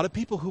there's a lot of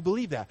people who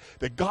believe that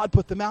God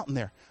put the mountain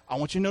there. I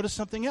want you to notice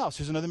something else.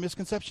 Here's another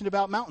misconception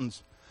about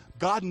mountains.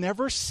 God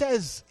never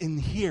says in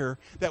here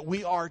that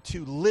we are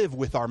to live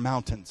with our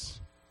mountains.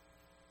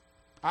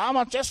 I'm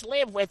going to just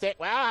live with it.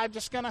 Well, I'm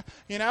just going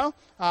to,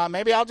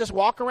 maybe I'll just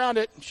walk around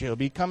it. She'll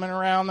be coming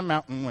around the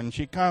mountain when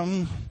she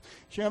comes.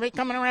 She'll be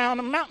coming around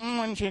the mountain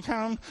when she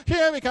comes.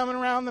 She'll be coming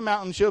around the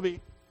mountain. She'll be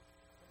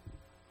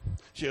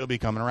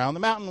coming around the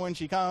mountain when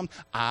she comes.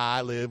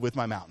 I live with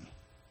my mountain.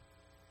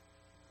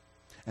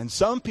 And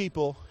some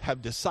people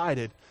have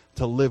decided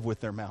to live with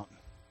their mountain.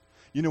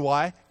 You know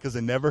why? Because they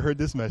never heard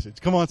this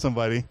message. Come on,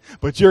 somebody.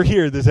 But you're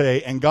here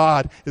today, and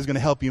God is going to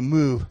help you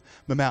move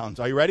the mountains.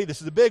 Are you ready?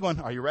 This is a big one.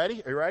 Are you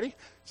ready? Are you ready?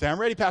 Say, I'm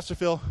ready, Pastor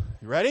Phil.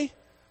 You ready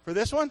for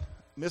this one?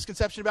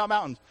 Misconception about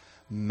mountains.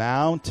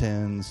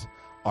 Mountains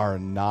are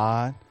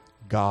not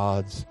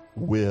God's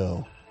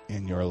will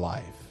in your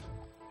life.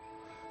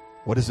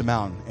 What is a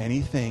mountain?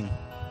 Anything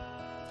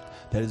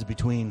that is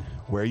between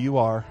where you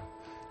are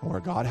and where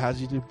God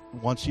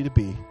wants you to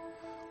be,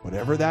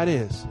 whatever that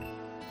is,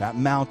 that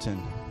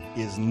mountain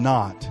is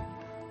not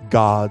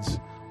God's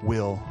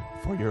will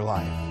for your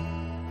life.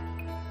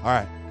 All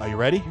right, are you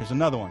ready? Here's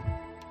another one.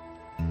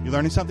 You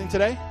learning something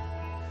today?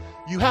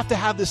 You have to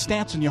have this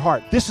stance in your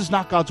heart. This is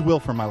not God's will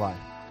for my life.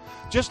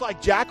 Just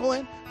like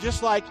Jacqueline,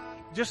 just like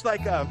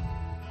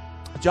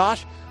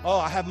Josh,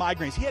 I have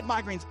migraines. He had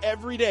migraines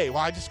every day. Well,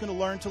 I'm just going to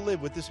learn to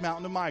live with this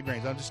mountain of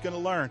migraines. I'm just going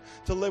to learn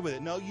to live with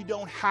it. No, you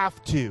don't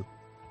have to.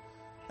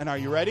 And are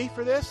you ready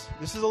for this?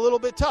 This is a little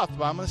bit tough,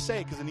 but I'm going to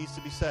say it because it needs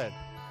to be said.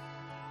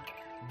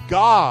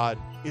 God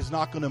is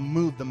not going to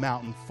move the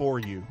mountain for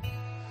you.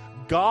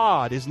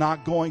 God is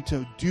not going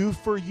to do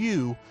for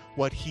you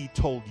what he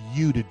told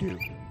you to do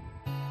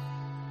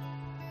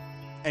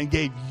and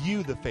gave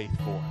you the faith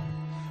for.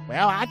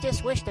 Well, I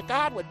just wish that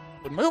God would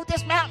move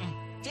this mountain.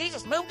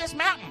 Jesus, move this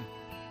mountain.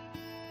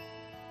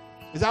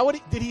 Is that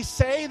what did he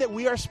say that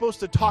we are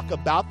supposed to talk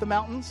about the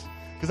mountains?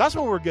 Because that's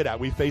what we're good at.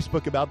 We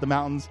Facebook about the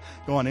mountains,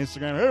 go on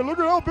Instagram. Hey, look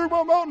at how big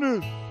my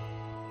mountain is.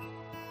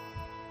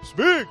 It's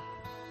big.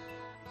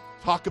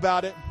 Talk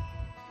about it,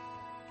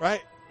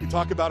 right? We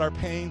talk about our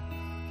pain.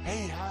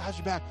 Hey, how's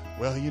your back?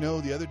 Well,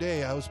 the other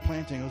day I was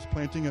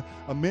planting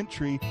a mint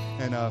tree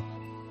and a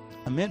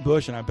mint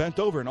bush, and I bent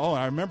over, and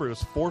I remember it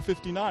was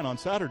 4:59 on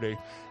Saturday,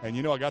 and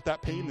I got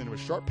that pain, and it was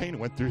sharp pain. It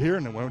went through here,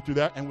 and it went through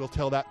that, and we'll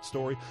tell that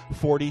story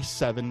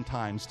 47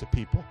 times to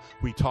people.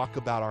 We talk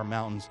about our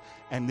mountains,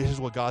 and this is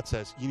what God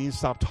says. You need to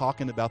stop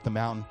talking about the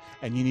mountain,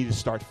 and you need to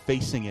start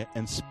facing it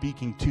and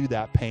speaking to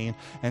that pain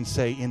and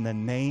say, in the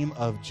name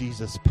of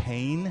Jesus,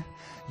 pain,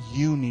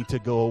 you need to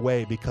go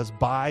away, because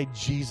by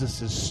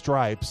Jesus'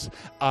 stripes,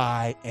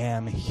 I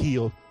am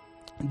healed.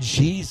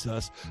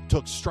 Jesus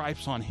took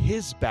stripes on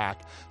his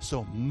back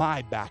so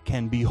my back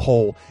can be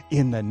whole.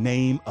 In the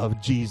name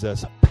of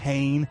Jesus,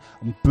 pain,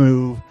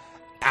 move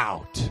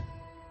out.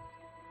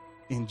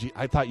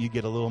 I thought you'd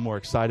get a little more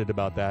excited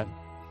about that.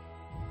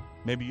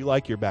 Maybe you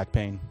like your back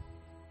pain.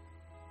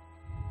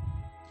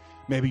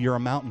 Maybe you're a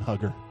mountain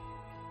hugger.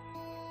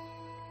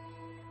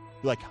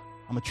 You're like,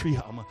 I'm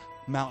a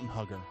mountain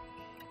hugger.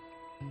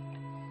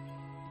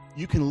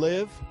 You can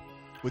live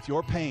with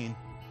your pain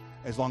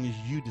as long as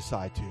you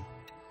decide to.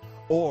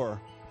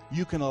 Or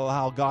you can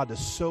allow God to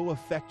so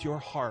affect your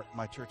heart,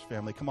 my church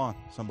family. Come on,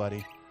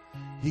 somebody.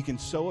 He can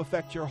so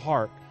affect your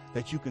heart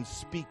that you can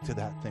speak to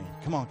that thing.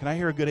 Come on, can I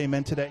hear a good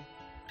amen today?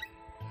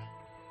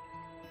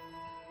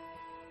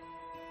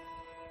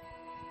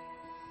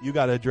 You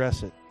got to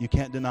address it. You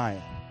can't deny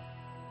it.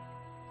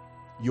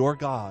 Your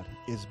God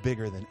is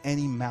bigger than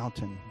any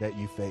mountain that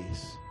you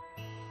face.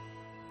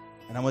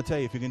 And I'm going to tell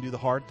you, if you can do the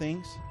hard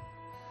things,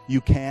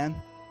 you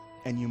can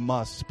and you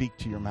must speak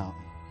to your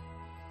mountain.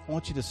 I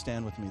want you to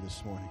stand with me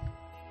this morning.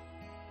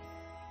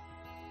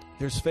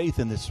 There's faith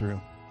in this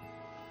room.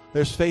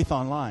 There's faith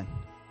online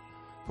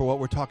for what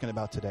we're talking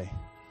about today.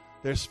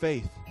 There's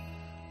faith.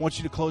 I want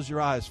you to close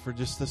your eyes for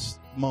just this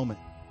moment.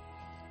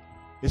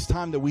 It's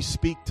time that we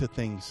speak to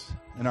things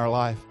in our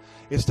life.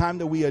 It's time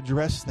that we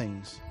address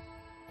things.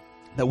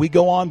 That we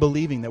go on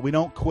believing, that we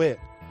don't quit.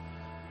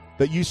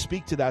 That you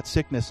speak to that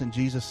sickness in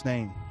Jesus'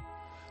 name.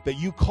 that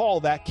you call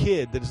that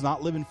kid that is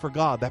not living for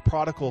God, that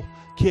prodigal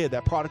kid,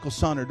 that prodigal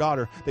son or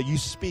daughter, that you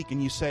speak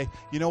and you say,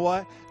 you know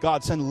what?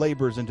 God, send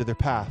laborers into their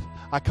path.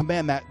 I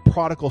command that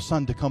prodigal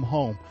son to come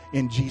home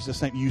in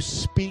Jesus' name. You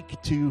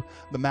speak to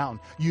the mountain.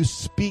 You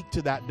speak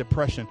to that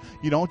depression.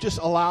 You don't just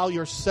allow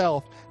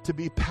yourself to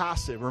be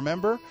passive.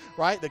 Remember,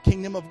 right? The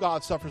kingdom of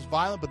God suffers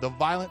violence, but the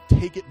violent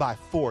take it by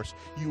force.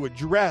 You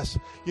address,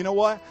 you know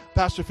what?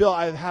 Pastor Phil,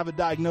 I have a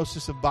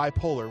diagnosis of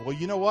bipolar. Well,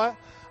 you know what?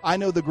 I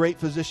know the great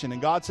physician,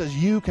 and God says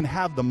you can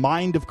have the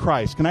mind of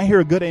Christ. Can I hear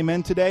a good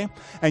amen today?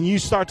 And you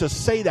start to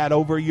say that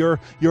over your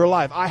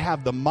life. I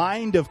have the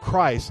mind of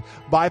Christ.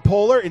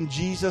 Bipolar, in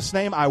Jesus'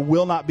 name, I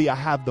will not be. I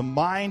have the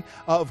mind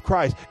of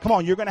Christ. Come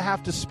on, you're going to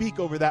have to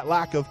speak over that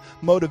lack of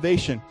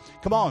motivation.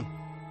 Come on.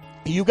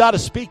 You got to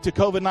speak to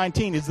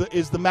COVID-19.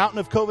 Is the mountain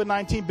of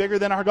COVID-19 bigger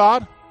than our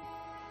God?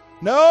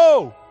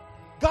 No.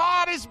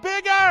 God is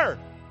bigger.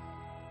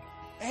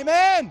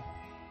 Amen.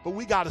 But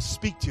we got to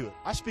speak to it.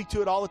 I speak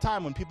to it all the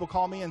time when people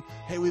call me and,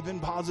 hey, we've been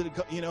positive,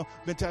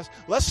 been tested.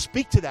 Let's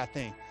speak to that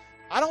thing.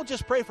 I don't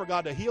just pray for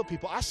God to heal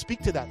people. I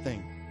speak to that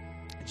thing.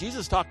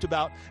 Jesus talked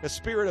about a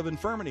spirit of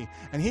infirmity,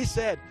 and he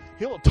said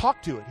he'll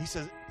talk to it. He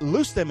says,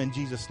 loose them in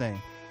Jesus'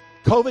 name.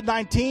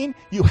 COVID-19,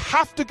 you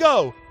have to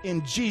go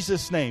in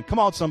Jesus' name. Come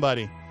on,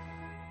 somebody.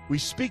 We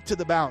speak to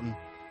the mountain.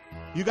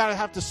 You got to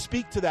have to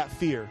speak to that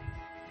fear.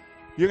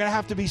 You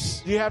have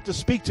to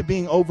speak to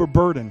being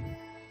overburdened.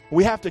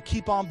 We have to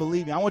keep on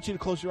believing. I want you to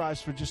close your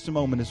eyes for just a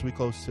moment as we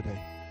close today.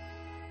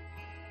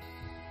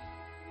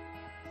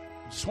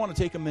 I just want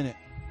to take a minute.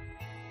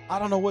 I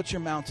don't know what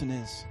your mountain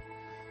is,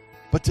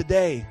 but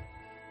today,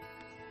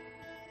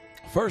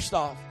 first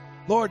off,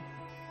 Lord,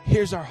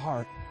 here's our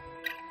heart.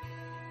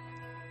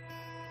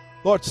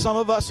 Lord, some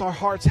of us, our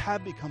hearts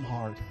have become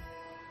hard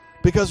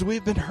because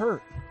we've been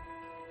hurt.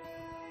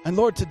 And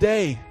Lord,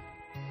 today,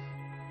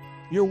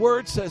 your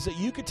word says that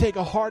you could take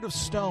a heart of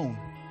stone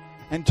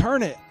and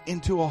turn it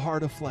into a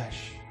heart of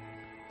flesh,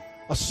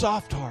 a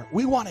soft heart.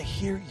 We want to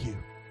hear you.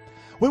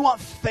 We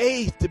want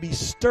faith to be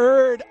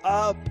stirred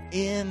up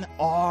in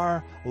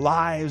our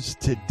lives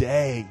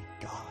today,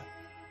 God.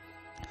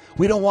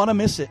 We don't want to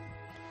miss it.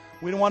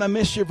 We don't want to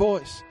miss your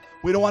voice.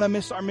 We don't want to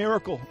miss our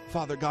miracle,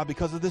 Father God,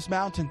 because of this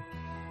mountain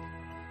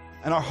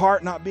and our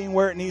heart not being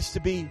where it needs to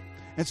be.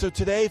 And so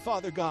today,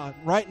 Father God,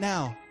 right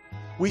now,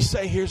 we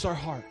say, here's our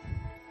heart.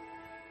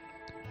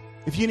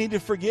 If you need to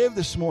forgive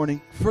this morning,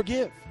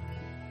 forgive.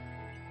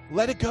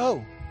 Let it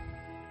go.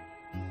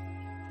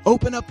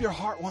 Open up your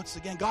heart once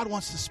again. God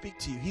wants to speak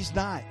to you. He's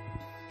not.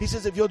 He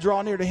says if you'll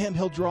draw near to him,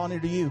 he'll draw near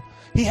to you.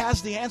 He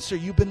has the answer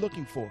you've been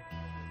looking for.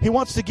 He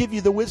wants to give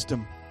you the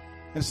wisdom.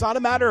 And it's not a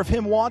matter of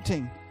him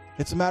wanting.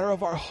 It's a matter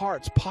of our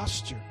heart's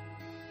posture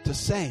to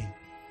say,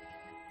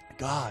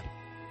 God,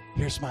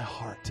 here's my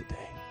heart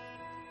today.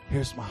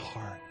 Here's my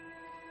heart.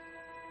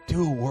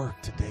 Do a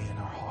work today in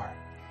our heart.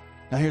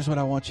 Now here's what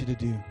I want you to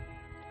do.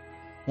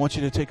 I want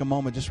you to take a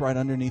moment just right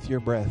underneath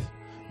your breath.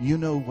 You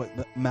know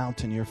what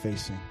mountain you're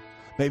facing.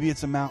 Maybe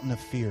it's a mountain of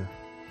fear.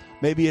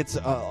 Maybe it's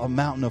a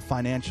mountain of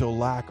financial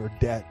lack or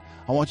debt.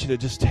 I want you to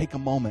just take a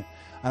moment,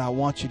 and I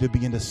want you to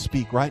begin to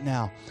speak right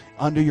now.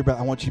 Under your breath,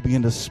 I want you to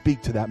begin to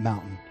speak to that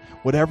mountain.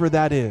 Whatever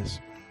that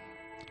is.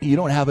 You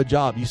don't have a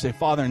job. You say,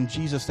 Father, in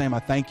Jesus' name, I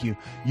thank you.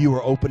 You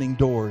are opening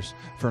doors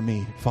for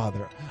me,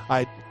 Father.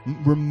 I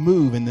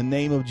remove in the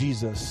name of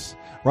Jesus,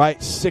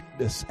 right,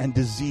 sickness and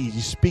disease.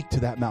 You speak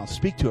to that mountain.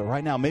 Speak to it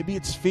right now. Maybe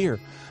it's fear.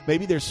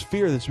 Maybe there's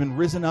fear that's been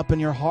risen up in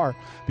your heart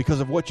because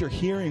of what you're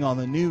hearing on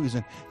the news,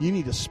 and you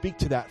need to speak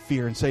to that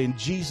fear and say, in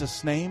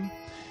Jesus' name,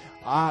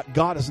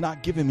 God has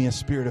not given me a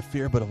spirit of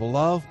fear, but of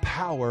love,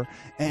 power,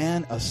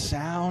 and a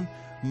sound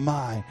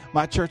mind.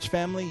 My church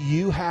family,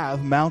 you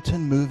have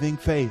mountain moving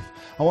faith.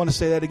 I want to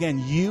say that again.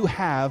 You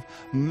have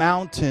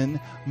mountain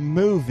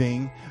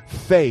moving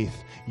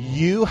faith.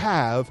 You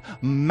have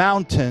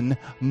mountain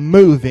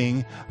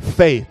moving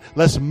faith.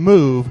 Let's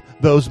move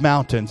those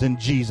mountains in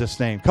Jesus'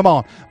 name. Come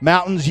on,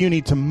 mountains, you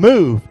need to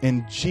move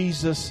in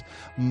Jesus'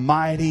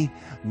 mighty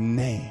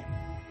name.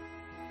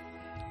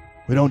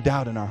 We don't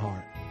doubt in our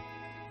heart.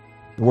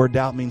 The word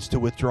doubt means to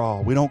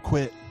withdraw. We don't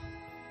quit.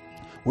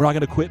 We're not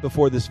going to quit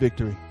before this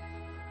victory.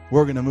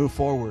 We're going to move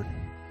forward.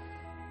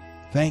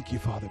 Thank you,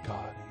 Father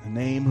God. In the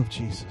name of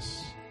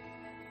Jesus.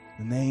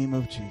 In the name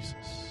of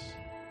Jesus.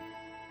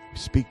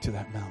 Speak to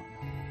that mountain.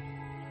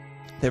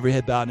 Every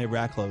head bowed and every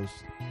eye closed.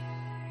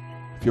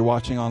 If you're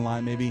watching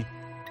online, maybe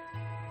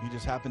you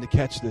just happen to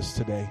catch this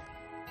today.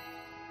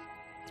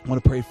 I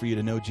want to pray for you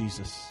to know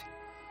Jesus.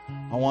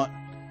 I want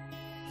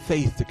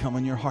faith to come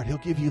in your heart. He'll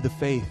give you the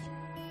faith.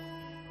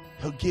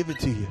 He'll give it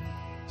to you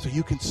so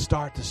you can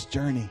start this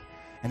journey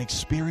and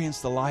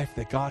experience the life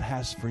that God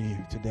has for you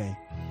today.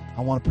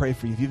 I want to pray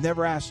for you. If you've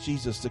never asked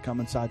Jesus to come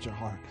inside your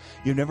heart,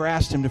 you've never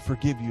asked him to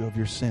forgive you of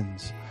your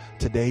sins,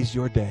 today's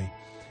your day.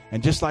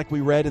 And just like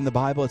we read in the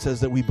Bible, it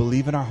says that we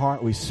believe in our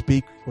heart, we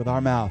speak with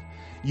our mouth.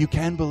 You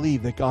can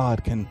believe that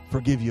God can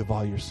forgive you of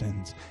all your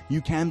sins.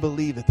 You can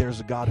believe that there's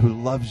a God who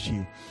loves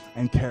you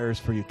and cares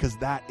for you, because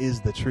that is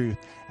the truth,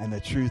 and the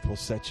truth will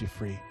set you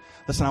free.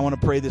 Listen, I want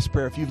to pray this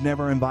prayer. If you've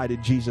never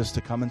invited Jesus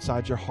to come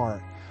inside your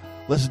heart,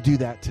 let's do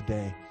that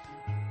today.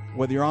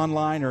 Whether you're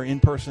online or in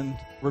person,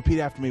 repeat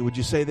after me. Would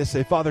you say this?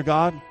 Say, Father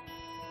God,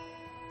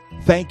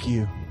 thank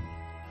you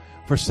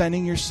for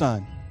sending your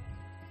Son,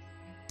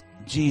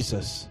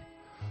 Jesus,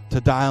 to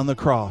die on the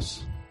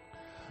cross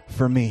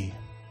for me.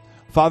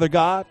 Father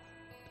God,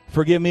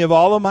 forgive me of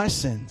all of my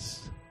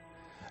sins.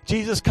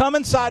 Jesus, come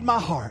inside my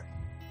heart.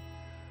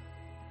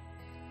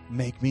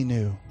 Make me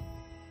new.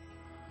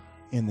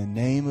 In the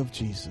name of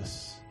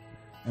Jesus,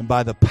 and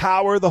by the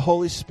power of the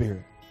Holy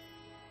Spirit,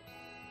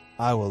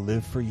 I will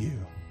live for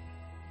you.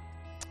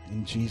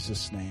 In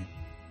Jesus' name.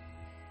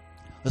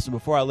 Listen,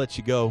 before I let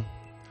you go,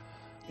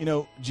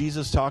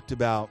 Jesus talked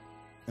about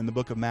in the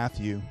book of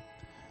Matthew,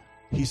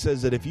 he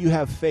says that if you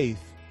have faith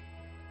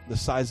the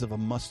size of a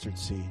mustard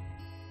seed,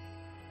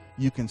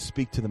 you can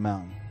speak to the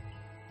mountain.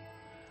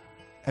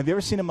 Have you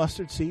ever seen a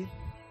mustard seed?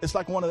 It's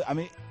like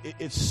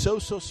it's so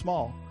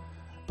small.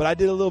 But I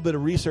did a little bit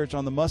of research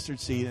on the mustard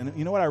seed, and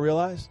you know what I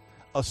realized?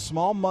 A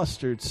small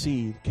mustard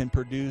seed can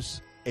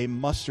produce a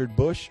mustard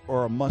bush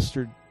or a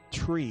mustard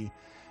tree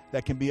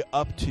that can be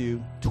up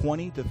to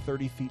 20 to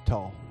 30 feet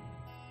tall.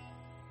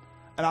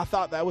 And I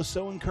thought that was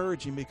so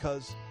encouraging,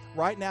 because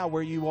right now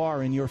where you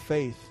are in your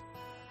faith,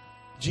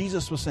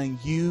 Jesus was saying,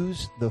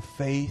 use the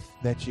faith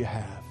that you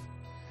have.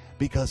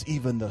 Because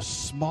even the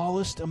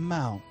smallest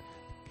amount,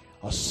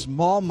 a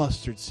small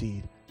mustard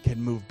seed, can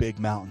move big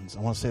mountains. I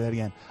want to say that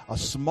again. A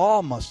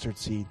small mustard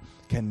seed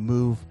can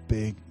move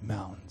big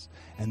mountains.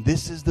 And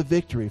this is the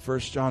victory. 1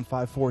 John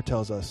 5:4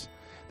 tells us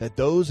that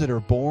those that are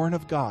born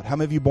of God. How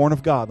many of you are born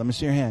of God? Let me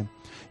see your hand.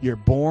 You're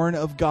born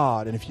of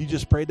God. And if you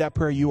just prayed that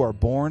prayer, you are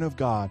born of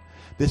God.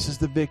 This is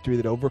the victory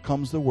that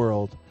overcomes the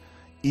world,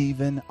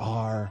 even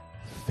our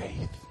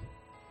faith.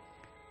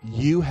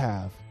 You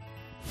have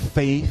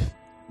faith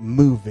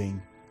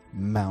moving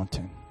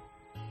mountain.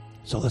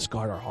 So let's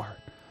guard our heart.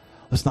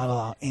 Let's not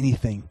allow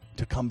anything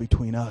to come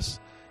between us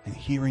and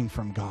hearing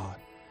from God.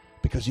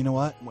 Because you know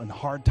what? When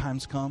hard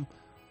times come,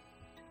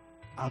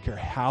 I don't care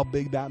how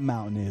big that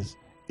mountain is,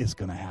 it's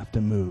going to have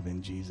to move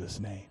in Jesus'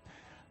 name.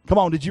 Come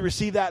on, did you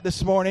receive that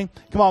this morning?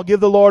 Come on, give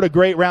the Lord a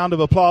great round of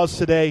applause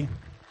today.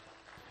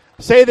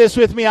 Say this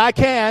with me, I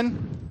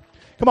can.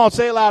 Come on,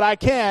 say it loud, I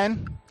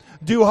can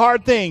do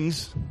hard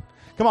things.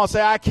 Come on,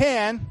 say I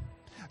can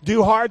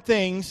do hard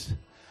things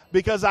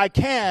because I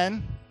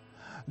can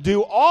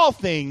do all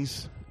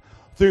things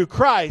through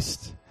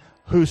Christ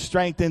who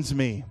strengthens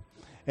me.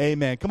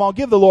 Amen. Come on,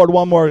 give the Lord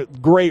one more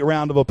great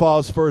round of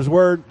applause for his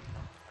word.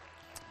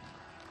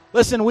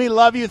 Listen, we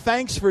love you.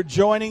 Thanks for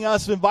joining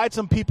us. Invite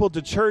some people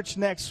to church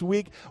next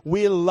week.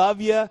 We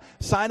love you.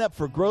 Sign up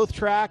for Growth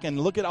Track and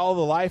look at all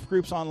the life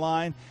groups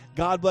online.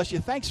 God bless you.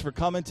 Thanks for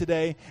coming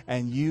today,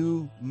 and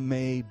you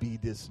may be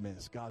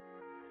dismissed. God.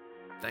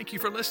 Thank you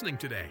for listening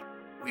today.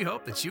 We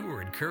hope that you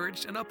were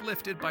encouraged and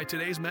uplifted by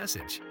today's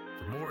message.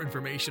 For more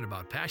information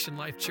about Passion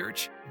Life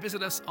Church,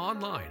 visit us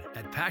online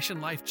at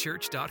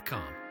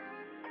passionlifechurch.com.